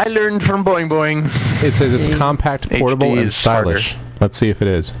 I learned from Boing Boing. It says it's compact, portable, HD and stylish. smarter. Let's see if it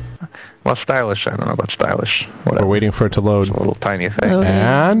is. Well, stylish, I don't know about stylish. Whatever. We're waiting for it to load. It's a little tiny thing.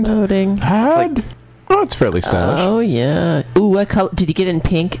 Loading. Oh, it's fairly stylish. Oh, yeah. Ooh, what color? Did you get it in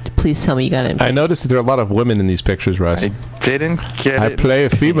pink? Please tell me you got it in pink. I noticed that there are a lot of women in these pictures, Russ. I didn't get it. I play a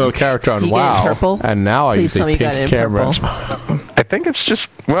female character on Did you get it in WoW, purple? and now I use a pink camera. I think it's just,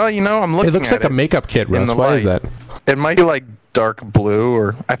 I'm looking at it. It looks like a makeup kit, Russ. Why is that? It might be like dark blue,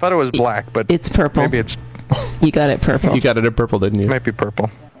 or I thought it was black, but it's purple. Maybe it's... You got it purple. You got it in purple, didn't you? It might be purple.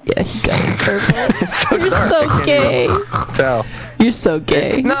 Yeah, he got it purple. You're so gay. Tell. You're so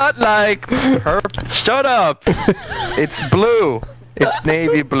gay. It's not like shut up. It's blue. It's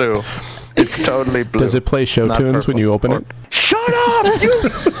navy blue. It's totally blue. Does it play show tunes when you open it? Shut up,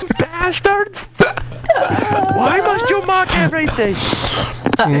 you bastards! Why must you mock everything?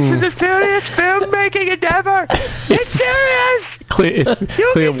 This is a serious filmmaking endeavor. It's serious. You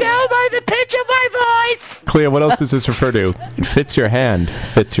can tell by the pitch of my voice. Clea, what else does this refer to? It fits your hand,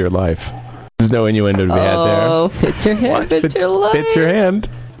 fits your life. There's no innuendo to be had there. Oh, fits your hand, fits your life. Fits your hand.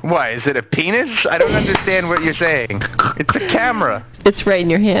 Why, is it a penis? I don't understand what you're saying. It's a camera. It's right in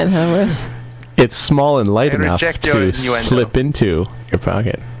your hand, huh, Russ? It's small and light enough to innuendo. slip into your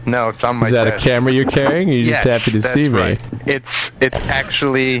pocket. No, it's on my Is that desk. a camera you're carrying? Or are you just happy to see right. me? It's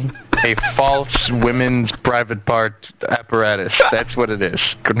actually a false women's private part apparatus. That's what it is.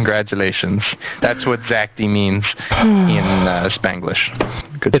 Congratulations. That's what Zacti means in Spanglish.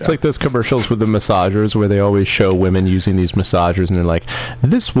 Good It's job. like those commercials with the massagers where they always show women using these massagers, and they're like,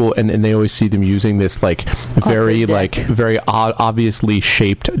 this will, and they always see them using this like very obviously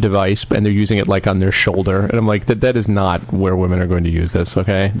shaped device, and they're using it like on their shoulder, and I'm like, that is not where women are going to use this.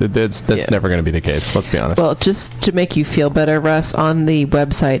 Okay, that's never going to be the case. Let's be honest. Well, just to make you feel better, Russ, on the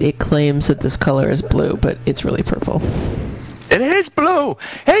website it claims that this color is blue, but it's really purple. It is blue.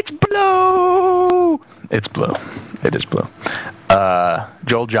 It's blue. It's blue. It is blue.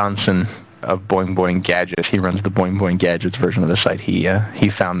 Joel Johnson of Boing Boing Gadgets, he runs the Boing Boing Gadgets version of the site. He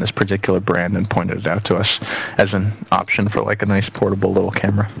found this particular brand and pointed it out to us as an option for like a nice portable little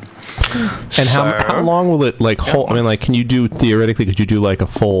camera. And how long will it like hold? I mean, like, can you do theoretically? Could you do like a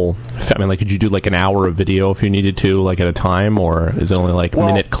full? I mean, like, could you do like an hour of video if you needed to, like at a time, or is it only like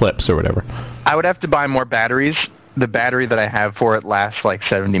minute clips or whatever? I would have to buy more batteries. The battery that I have for it lasts like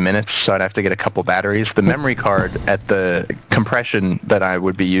 70 minutes, so I'd have to get a couple batteries. The memory card at the compression that I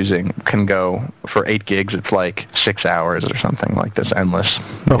would be using can go for 8 gigs. It's like 6 hours or something like this, endless,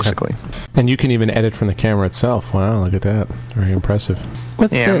 basically. Okay. And you can even edit from the camera itself. Wow, look at that. Very impressive.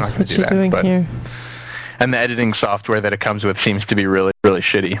 What's Yeah, I'm this? not gonna What's do she that, doing but- here? And the editing software that it comes with seems to be really, really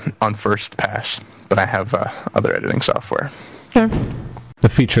shitty on first pass. But I have other editing software. Sure. The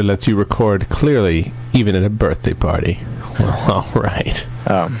feature lets you record clearly, even at a birthday party. Well, all right.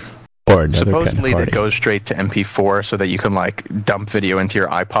 Or another Supposedly kind of party. that goes straight to MP4 so that you can like dump video into your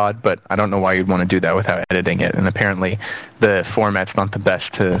iPod, but I don't know why you'd want to do that without editing it. And apparently the format's not the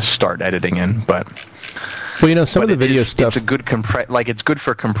best to start editing in, but... Well, you know, some of the video stuff... It's a good it's good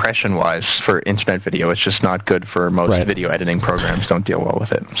for compression-wise for internet video. It's just not good for most video editing programs. Don't deal well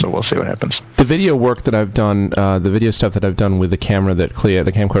with it. So we'll see what happens. The video work that I've done, the video stuff that I've done with the camera that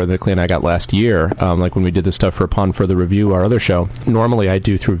the camcorder that Clea and I got last year, like when we did the stuff for Upon Further Review, our other show, normally I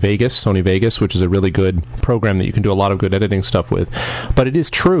do through Vegas, Sony Vegas, which is a really good program that you can do a lot of good editing stuff with. But it is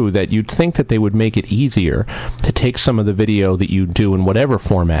true that you'd think that they would make it easier to take some of the video that you do in whatever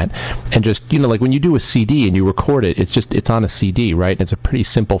format and just, you know, like when you do a CD and you record it, it's on a CD, right? It's a pretty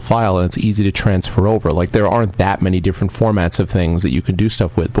simple file and it's easy to transfer over. Like there aren't that many different formats of things that you can do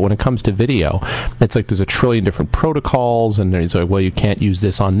stuff with. But when it comes to video, it's like there's a trillion different protocols, and there's like, well, you can't use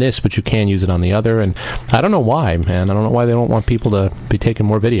this on this, but you can use it on the other. And I don't know why, man. I don't know why they don't want people to be taking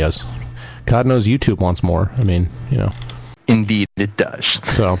more videos. God knows YouTube wants more. I mean, you know. Indeed, it does.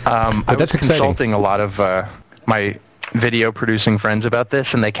 So, I that's was exciting. consulting a lot of my video producing friends about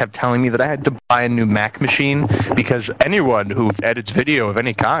this, and they kept telling me that I had to buy a new Mac machine because anyone who edits video of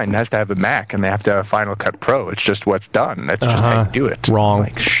any kind has to have a Mac, and they have to have Final Cut Pro. It's just what's done. That's just how you do it. Wrong.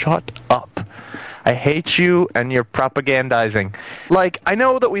 Like, shut up. I hate you and your propagandizing. Like, I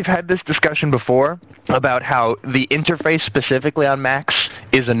know that we've had this discussion before about how the interface specifically on Macs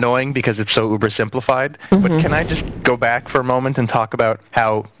is annoying because it's so uber simplified, but can I just go back for a moment and talk about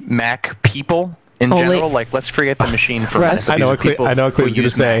how Mac people in general, like, let's forget the machine for a minute. I know what Clee's going to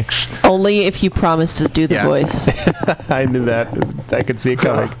say. Only if you promise to do the voice. I knew that. I could see it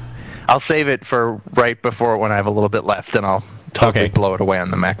coming. I'll save it for right before when I have a little bit left, and I'll totally blow it away on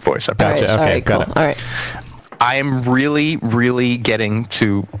the Mac voice. Gotcha. Okay, got it. All right. I am really, really getting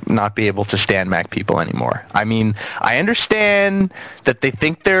to not be able to stand Mac people anymore. I mean, I understand that they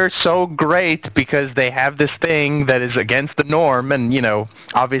think they're so great because they have this thing that is against the norm, and, you know,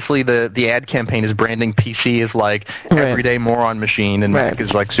 obviously the ad campaign is branding PC as, like, everyday moron machine, and Mac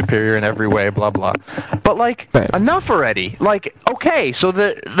is, like, superior in every way, blah, blah. But, like, enough already. Like, okay, so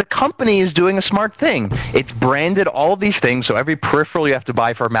the company is doing a smart thing. It's branded all of these things, so every peripheral you have to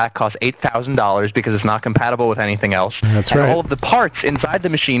buy for a Mac costs $8,000 because it's not compatible with anything else. That's and right. all of the parts inside the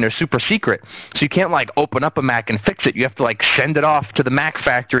machine are super secret. So you can't, like, open up a Mac and fix it. You have to, like, send it off to the Mac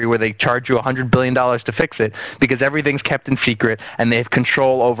factory where they charge you $100 billion to fix it because everything's kept in secret and they have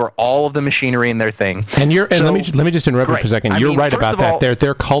control over all of the machinery in their thing. And let me just interrupt you for a second. You're right about that.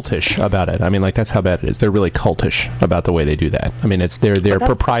 They're cultish about it. I mean, like, that's how bad it is. They're really cultish about the way they do that. I mean, they're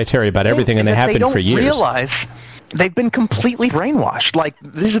proprietary about everything, and they have been for years. They don't realize they've been completely brainwashed. Like,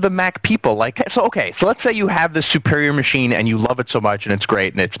 these are the Mac people. Like, so let's say you have this superior machine and you love it so much and it's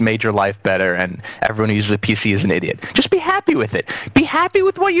great and it's made your life better and everyone who uses a PC is an idiot. Just be happy with it. Be happy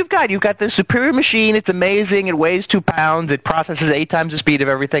with what you've got. You've got this superior machine. It's amazing. It weighs 2 pounds. It processes 8 times the speed of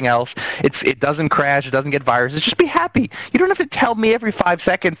everything else. It doesn't crash. It doesn't get viruses. Just be happy. You don't have to tell me every 5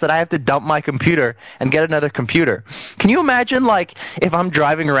 seconds that I have to dump my computer and get another computer. Can you imagine, like, if I'm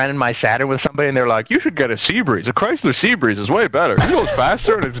driving around in my Saturn with somebody and they're like, you should get a Seabreeze. Of Chrysler Seabreeze is way better. It goes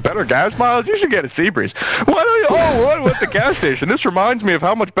faster and it's better gas mileage. You should get a Seabreeze. Why don't you? Oh, what at the gas station? This reminds me of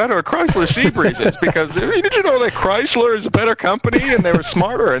how much better a Chrysler Seabreeze is, because did you know that Chrysler is a better company and they were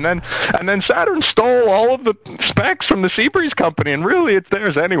smarter, and then Saturn stole all of the specs from the Seabreeze company, and really it's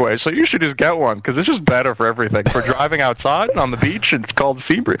theirs anyway. So you should just get one, because it's just better for everything. For driving outside and on the beach, it's called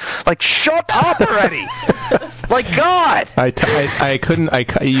Seabreeze. Like, shut up already! Like, God! I couldn't.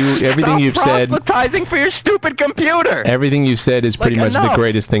 Everything Stop you've said. proselytizing for your stupid computer. Everything you said is pretty much the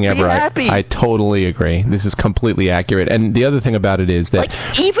greatest thing ever. I totally agree. This is completely accurate. And the other thing about it is that,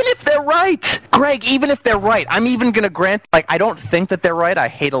 like, even if they're right, Greg, even if they're right, I'm even going to grant, like, I don't think that they're right. I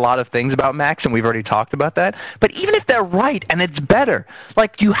hate a lot of things about Macs, and we've already talked about that. But even if they're right and it's better,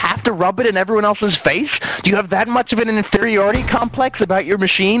 like, do you have to rub it in everyone else's face? Do you have that much of an inferiority complex about your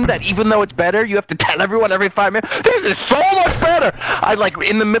machine that even though it's better, you have to tell everyone every 5 minutes, this is so much better? I, like,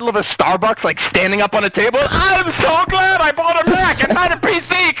 in the middle of a Starbucks, like, standing up on a table, I'm so glad I bought a Mac and not a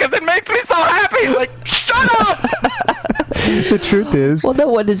PC because it makes me so happy. Like, shut up! The truth is, well, no.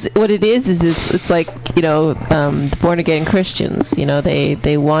 What it is it's like, you know, born again Christians. You know,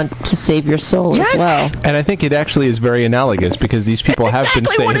 they want to save your soul as well. And I think it actually is very analogous, because these people have been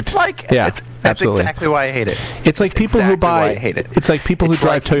saved. What it's like. Yeah. That's Absolutely. exactly why I hate it. It's like people who buy. I hate it. It's like people who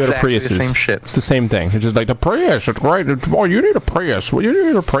drive Toyota exactly Priuses. The same shit. It's the same thing. It's just like the Prius. It's great. Oh, you need a Prius. Well, you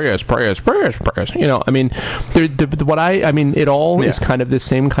need a Prius. You know, I mean, it all is kind of the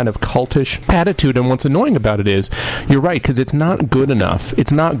same kind of cultish attitude. And what's annoying about it is, you're right, because it's not good enough.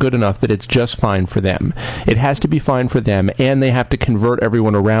 It's not good enough that it's just fine for them. It has to be fine for them, and they have to convert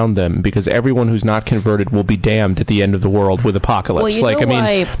everyone around them, because everyone who's not converted will be damned at the end of the world with apocalypse. Well, you know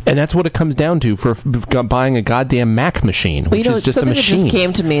why? And that's what it comes down to for buying a goddamn Mac machine, which is just a machine. That just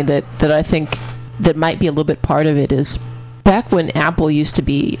came to me that I think that might be a little bit part of it is, back when Apple used to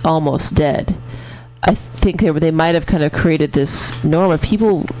be almost dead, I think they might have kind of created this norm of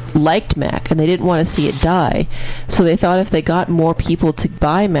people liked Mac and they didn't want to see it die. So they thought if they got more people to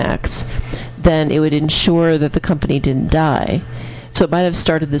buy Macs, then it would ensure that the company didn't die. So it might have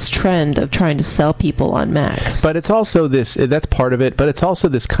started this trend of trying to sell people on Macs. But it's also that's part of it, but it's also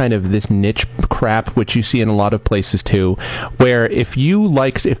this kind of this niche crap, which you see in a lot of places too, where if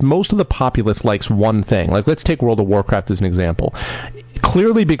most of the populace likes one thing, like let's take World of Warcraft as an example.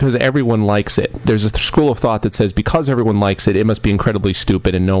 Clearly, because everyone likes it, there's a school of thought that says because everyone likes it, it must be incredibly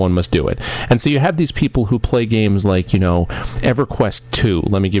stupid and no one must do it. And so you have these people who play games like, you know, EverQuest 2.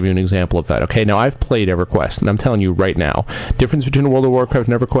 Let me give you an example of that. Okay, now I've played EverQuest, and I'm telling you right now, difference between World of Warcraft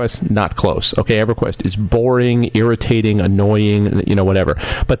and EverQuest, not close. Okay, EverQuest is boring, irritating, annoying, you know, whatever.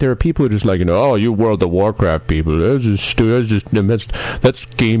 But there are people who are just like, you know, oh, you World of Warcraft people, that's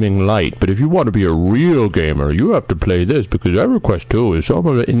gaming light. But if you want to be a real gamer, you have to play this, because EverQuest 2 is so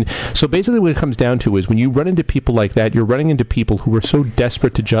much. And so basically what it comes down to is when you run into people like that, you're running into people who are so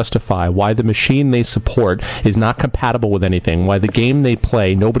desperate to justify why the machine they support is not compatible with anything, why the game they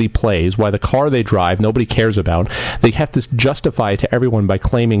play nobody plays, why the car they drive nobody cares about. They have to justify to everyone by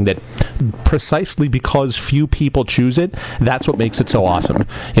claiming that precisely because few people choose it, that's what makes it so awesome.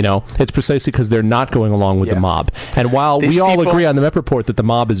 You know, it's precisely because they're not going along with the mob. And while we all agree on the Mep Report that the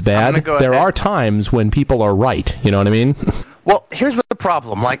mob is bad, there are times when people are right. You know what I mean? Well, here's the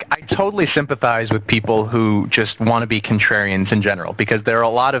problem. Like, I totally sympathize with people who just want to be contrarians in general, because there are a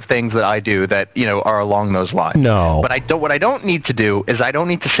lot of things that I do that, you know, are along those lines. No. But what I don't need to do is I don't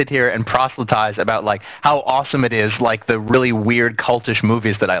need to sit here and proselytize about, like, how awesome it is, like, the really weird cultish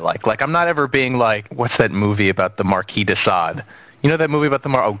movies that I like. Like, I'm not ever being like, what's that movie about the Marquis de Sade? You know that movie about the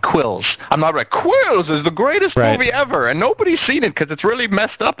Quills? I'm not like, Quills is the greatest movie ever, and nobody's seen it because it's really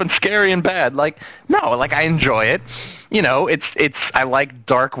messed up and scary and bad. Like, no, like, I enjoy it. You know, I like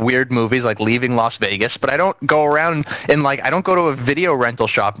dark, weird movies like Leaving Las Vegas, but I don't go around and, like, I don't go to a video rental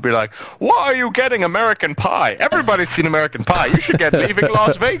shop and be like, why are you getting American Pie? Everybody's seen American Pie. You should get Leaving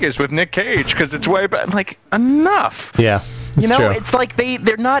Las Vegas with Nick Cage because it's way better. Like, enough. Yeah. You know, true. It's like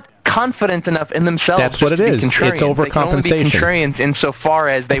they're not confident enough in themselves. That's what it is. It's overcompensation. They can only be contrarians insofar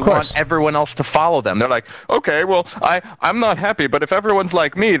as they want everyone else to follow them. They're like, okay, well, I'm not happy, but if everyone's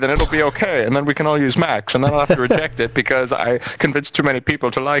like me, then it'll be okay, and then we can all use Macs, and then I'll have to reject it because I convinced too many people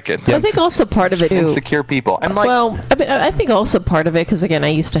to like it. I think also part of it too. Insecure people. I'm like, well, I think also part of it, because again, I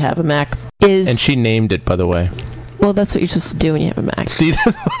used to have a Mac, is... And she named it, by the way. Well, that's what you're supposed to do when you have a Mac. See, that's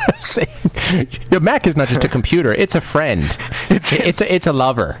what I'm saying. Your Mac is not just a computer; it's a friend. It's a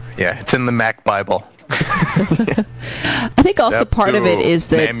lover. Yeah, it's in the Mac Bible. I think also Step part of 2, it is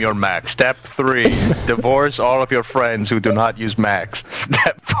that name your Mac. Step 3, divorce all of your friends who do not use Macs.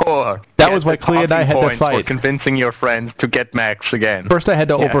 Step 4, That was why Clea and I had to for fight. convincing your friends to get Macs again. First, I had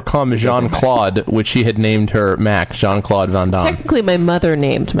to overcome Jean-Claude, which she had named her Mac, Jean-Claude Van Damme. technically my mother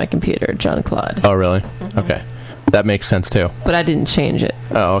named my computer Jean-Claude, Oh, really? Okay. That makes sense, too. but I didn't change it.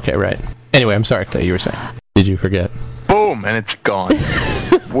 Oh, okay, right. Anyway, I'm sorry, Clea, you were saying. Did you forget? Boom, and it's gone.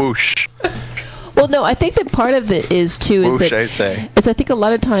 Whoosh. Well, no, I think that part of it is too is Whoosh, that I say. is I think a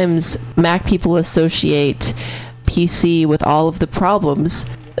lot of times Mac people associate PC with all of the problems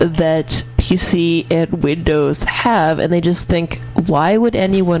that PC and Windows have, and they just think, why would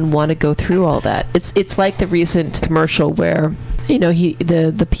anyone want to go through all that? It's like the recent commercial where, you know,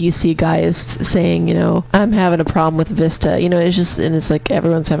 the PC guy is saying, you know, I'm having a problem with Vista. You know, it's like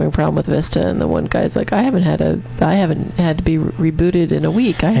everyone's having a problem with Vista, and the one guy's like, I haven't had to be rebooted in a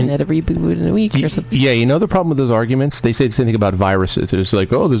week. I haven't had to reboot in a week or something. Yeah, you know the problem with those arguments? They say the same thing about viruses. It's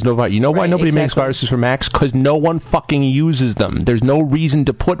like, oh, there's no virus. You know why Right, nobody makes exactly. viruses for Macs? Because no one fucking uses them. There's no reason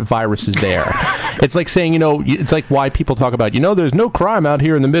to put viruses there. It's like saying, you know, it's like why people talk about, you know, there's no crime out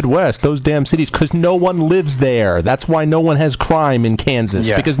here in the Midwest, those damn cities, because no one lives there. That's why no one has crime in Kansas,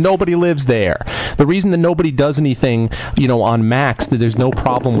 because nobody lives there. The reason that nobody does anything, you know, on Macs, that there's no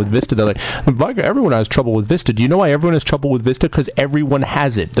problem with Vista, they're like, everyone has trouble with Vista. Do you know why everyone has trouble with Vista? Because everyone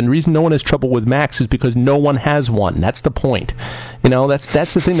has it. The reason no one has trouble with Macs is because no one has one. That's the point. You know, that's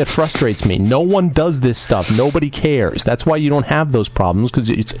the thing that frustrates me. No one does this stuff. Nobody cares. That's why you don't have those problems, because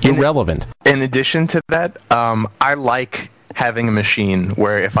it's irrelevant. In addition to that, I like having a machine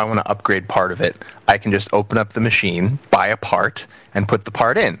where if I want to upgrade part of it, I can just open up the machine, buy a part, and put the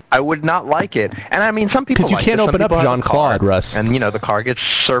part in. I would not like it. And I mean, some people Because you like can't this. Some open up people have a Jean-Claude, car, Russ. And, you know, the car gets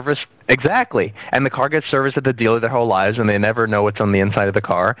serviced. Exactly. And the car gets serviced at the dealer their whole lives, and they never know what's on the inside of the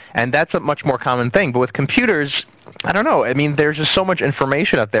car. And that's a much more common thing. But with computers, I don't know. I mean, there's just so much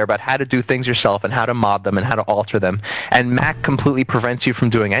information out there about how to do things yourself and how to mod them and how to alter them. And Mac completely prevents you from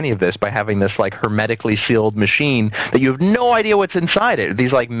doing any of this by having this, like, hermetically sealed machine that you have no idea what's inside it.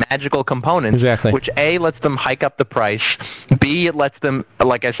 These, like, magical components. Exactly. Which, A, lets them hike up the price. B, it lets them,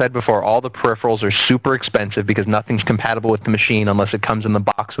 like I said before, all the peripherals are super expensive because nothing's compatible with the machine unless it comes in the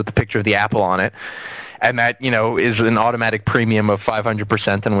box with the picture of the Apple on it. And that, you know, is an automatic premium of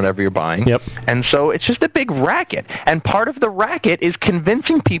 500% on whatever you're buying. Yep. And so it's just a big racket. And part of the racket is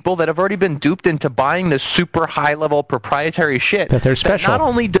convincing people that have already been duped into buying this super high-level proprietary shit. That they're special. Not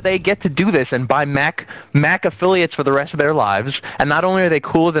only do they get to do this and buy Mac affiliates for the rest of their lives, and not only are they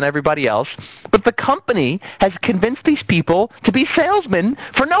cooler than everybody else, but the company has convinced these people to be salesmen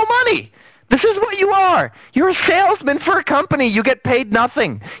for no money. This is what you are. You're a salesman for a company. You get paid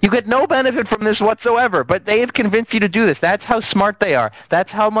nothing. You get no benefit from this whatsoever, but they have convinced you to do this. That's how smart they are.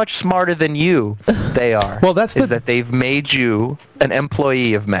 That's how much smarter than you they are. Well, that's that they've made you an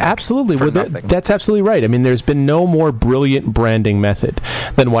employee of Mac. Absolutely. For Well, nothing. that's absolutely right. I mean, there's been no more brilliant branding method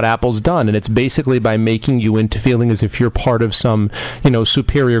than what Apple's done, and it's basically by making you into feeling as if you're part of some, you know,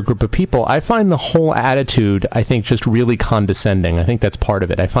 superior group of people. I find the whole attitude, I think, just really condescending. I think that's part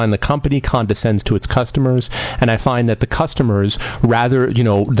of it. I find the company condescends to its customers, and I find that the customers, rather, you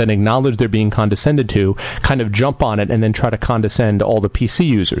know, than acknowledge they're being condescended to, kind of jump on it and then try to condescend all the PC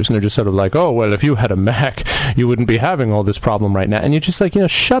users. And they're just sort of like, oh, well, if you had a Mac, you wouldn't be having all this problem right now. And you're just like, you know,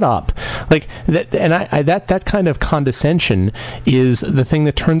 shut up. Like that, and that kind of condescension is the thing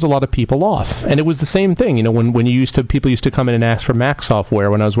that turns a lot of people off. And it was the same thing, you know, when people used to come in and ask for Mac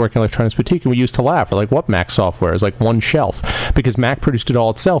software when I was working at Electronics Boutique, and we used to laugh. We're like, what Mac software? It's like one shelf, because Mac produced it all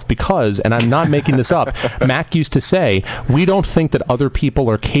itself. Because, and I'm not making this up, Mac used to say, we don't think that other people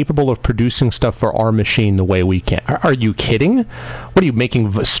are capable of producing stuff for our machine the way we can. Are you kidding? What are you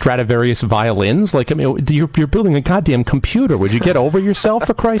making, Stradivarius violins? Like, I mean, you're building a goddamn computer. Would you get over yourself,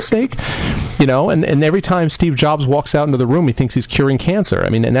 for Christ's sake? You know, and every time Steve Jobs walks out into the room, he thinks he's curing cancer. I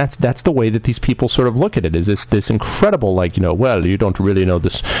mean, and that's the way that these people sort of look at it, is this incredible, like, you know, well, you don't really know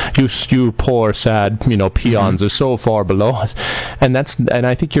this, you poor, sad, you know, peons are so far below us. And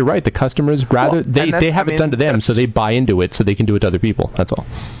I think you're right. The customers, rather, they have it done to them, so they buy into it so they can do it to other people. That's all.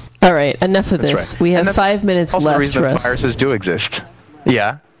 All right, enough of this. Right. We have 5 minutes also left, the reason Russ. viruses do exist.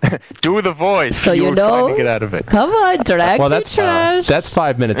 Yeah. Do the voice. So you were know, trying to get out of it. Come on, drag Well, your trash. that's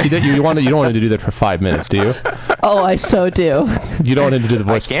 5 minutes. You don't want to do that for 5 minutes, do you? Oh, I so do. You don't want to do the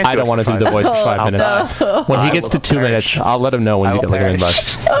voice. can't do I don't it want to for do the 5 voice for 5 minutes. minutes. No. When he I gets will to 2 perish. minutes, I'll let him know when I you will get like a perish.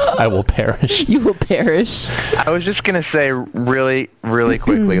 bus. I will perish. You will perish. I was just going to say really, really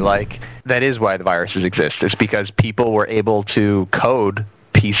quickly, like, that is why the viruses exist. It's because people were able to code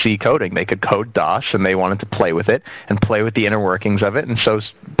PC coding. They could code DOS, and they wanted to play with it and play with the inner workings of it. And so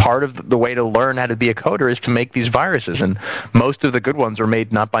part of the way to learn how to be a coder is to make these viruses. And most of the good ones are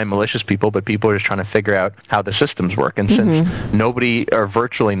made not by malicious people, but people are just trying to figure out how the systems work. And since nobody, or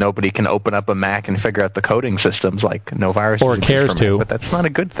virtually nobody, can open up a Mac and figure out the coding systems, like no viruses or cares to, but that's not a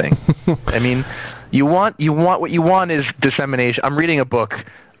good thing. I mean, what you want is dissemination. I'm reading a book,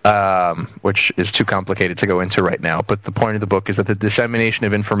 which is too complicated to go into right now, but the point of the book is that the dissemination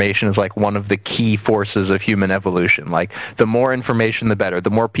of information is like one of the key forces of human evolution. Like, the more information, the better. The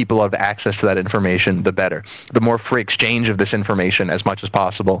more people have access to that information, the better. The more free exchange of this information as much as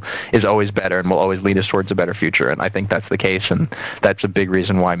possible is always better and will always lead us towards a better future. And I think that's the case, and that's a big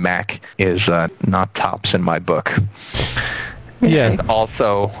reason why Mac is not tops in my book. Yeah. And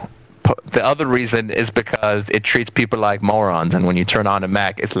also, the other reason is because it treats people like morons, and when you turn on a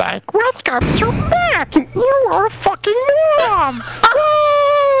Mac, it's like, welcome to Mac! You are a fucking moron!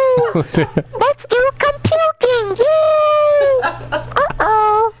 Woo! Let's do computing! Yay!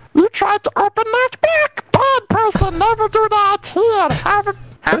 Uh-oh! You tried to open that Mac! Bad person, never do that! Here,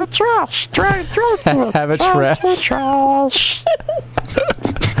 have a trash! Trash! Have a trash.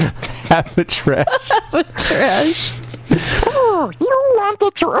 Have a trash. Have a trash. Oh, you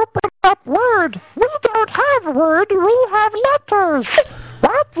wanted to open up Word. We don't have Word, we have letters.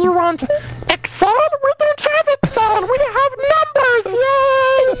 What? You want Excel? We don't have Excel, we have numbers.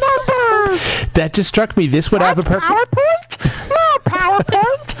 Yay, numbers. That just struck me. This would have a purpose. PowerPoint? No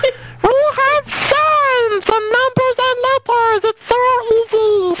PowerPoint. We have signs and numbers and letters. It's so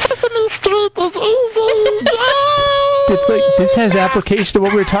easy. Sesame Street is easy. Yay! It's like, this has application to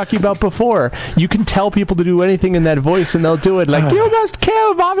what we were talking about before. You can tell people to do anything in that voice, and they'll do it. Like, you must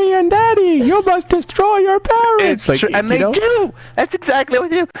kill mommy and daddy. You must destroy your parents. Like, and they do. That's exactly what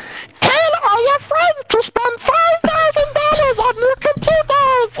they do. Tell all your friends to spend $5,000 on new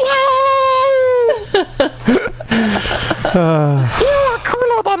computers. Yay! You are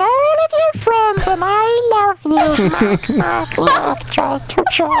cooler than all of your friends, and I love you. Mac, love, try to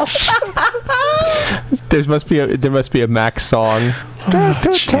trust. There must be a Mac song. Drag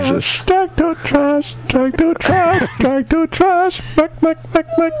to trash, drag to trash, drag to trash, drag to trash. Mac, Mac, Mac,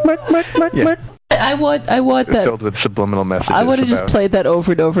 Mac, Mac, Mac, Mac, Mac. I want that. Filled with subliminal messages. I would have just played that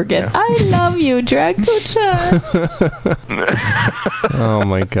over and over again. Yeah. I love you, drag to trash. Oh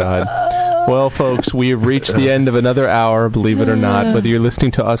my God. Well, folks, we have reached the end of another hour, believe it or not, whether you're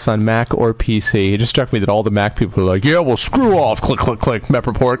listening to us on Mac or PC. It just struck me that all the Mac people are like, yeah, well, screw off, click, click, click, Mep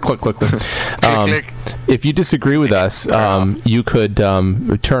Report, click, click, click. If you disagree with us, you could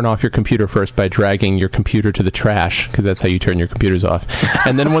turn off your computer first by dragging your computer to the trash, because that's how you turn your computers off.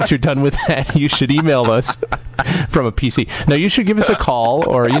 And then once you're done with that, you should email us from a PC. Now, you should give us a call,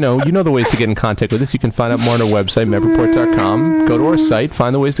 or, you know the ways to get in contact with us. You can find out more on our website, mepreport.com. Go to our site,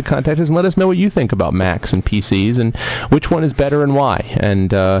 find the ways to contact us, and let us know what you think about Macs and PCs and which one is better and why,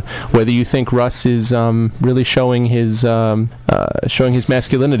 and whether you think Russ is really showing his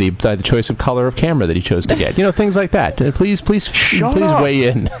masculinity by the choice of color of camera that he chose to get. Things like that. Please weigh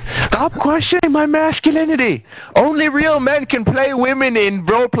in. Stop questioning my masculinity. Only real men can play women in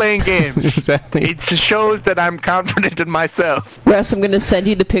role-playing games. Exactly. It shows that I'm confident in myself. Russ, I'm going to send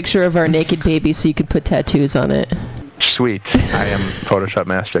you the picture of our naked baby so you can put tattoos on it. Sweet. I am Photoshop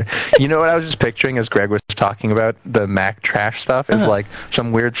master. You know what I was just picturing as Greg was talking about the Mac trash stuff? Is like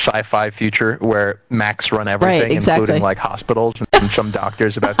some weird sci-fi future where Macs run everything, right, exactly. Including like hospitals, and some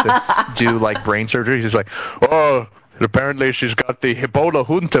doctor's about to do like brain surgery. He's like, oh, apparently she's got the Ebola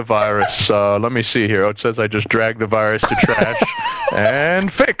Junta virus. Let me see here. Oh, it says I just dragged the virus to trash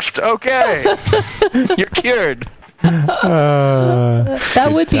and fixed. Okay. You're cured.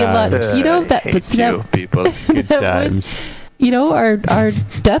 That would be a lot. People. Good times. Our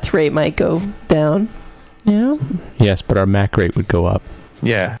death rate might go down. Yes, but our Mac rate would go up.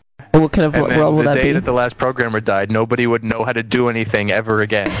 Yeah. What kind of world would that be? The day that the last programmer died, nobody would know how to do anything ever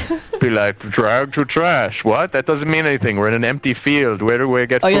again. Be like, drag to trash. What? That doesn't mean anything. We're in an empty field. Where do we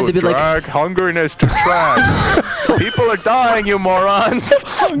get food? Yeah, drag hungriness to trash. People are dying, you morons.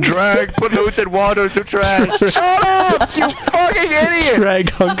 Drag polluted water to trash. Shut up, you fucking idiot. Drag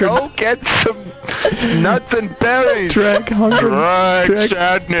hunger. Go get some nuts and berries. Drag hunger. Drag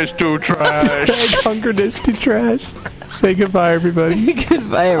sadness to trash. Drag hungerness to trash. Say goodbye, everybody.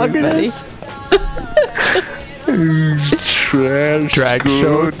 Goodbye, everybody. Trash. Drag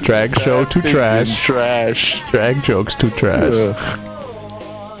show to trash. Trash. Drag jokes to trash.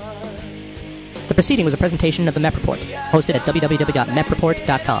 The proceeding was a presentation of the Mep Report, hosted at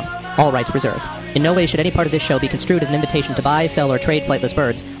www.mepreport.com. All rights reserved. In no way should any part of this show be construed as an invitation to buy, sell, or trade flightless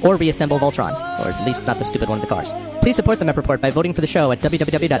birds, or reassemble Voltron, or at least not the stupid one of the cars. Please support the Mep Report by voting for the show at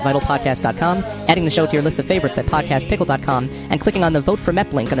www.vitalpodcast.com, adding the show to your list of favorites at podcastpickle.com, and clicking on the Vote for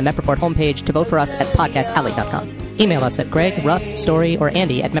Mep link on the Mep Report homepage to vote for us at podcastalley.com. Email us at Greg, Russ, Story, or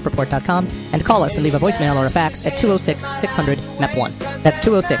Andy at mepreport.com, and call us and leave a voicemail or a fax at 206-600-MEP1. That's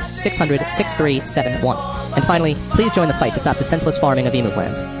 206-600-6371. And finally, please join the fight to stop the senseless farming of emu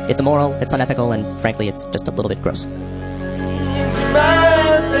glands. It's immoral, it's unethical, and frankly, it's just a little bit gross.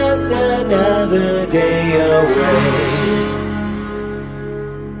 Tomorrow's just another day away.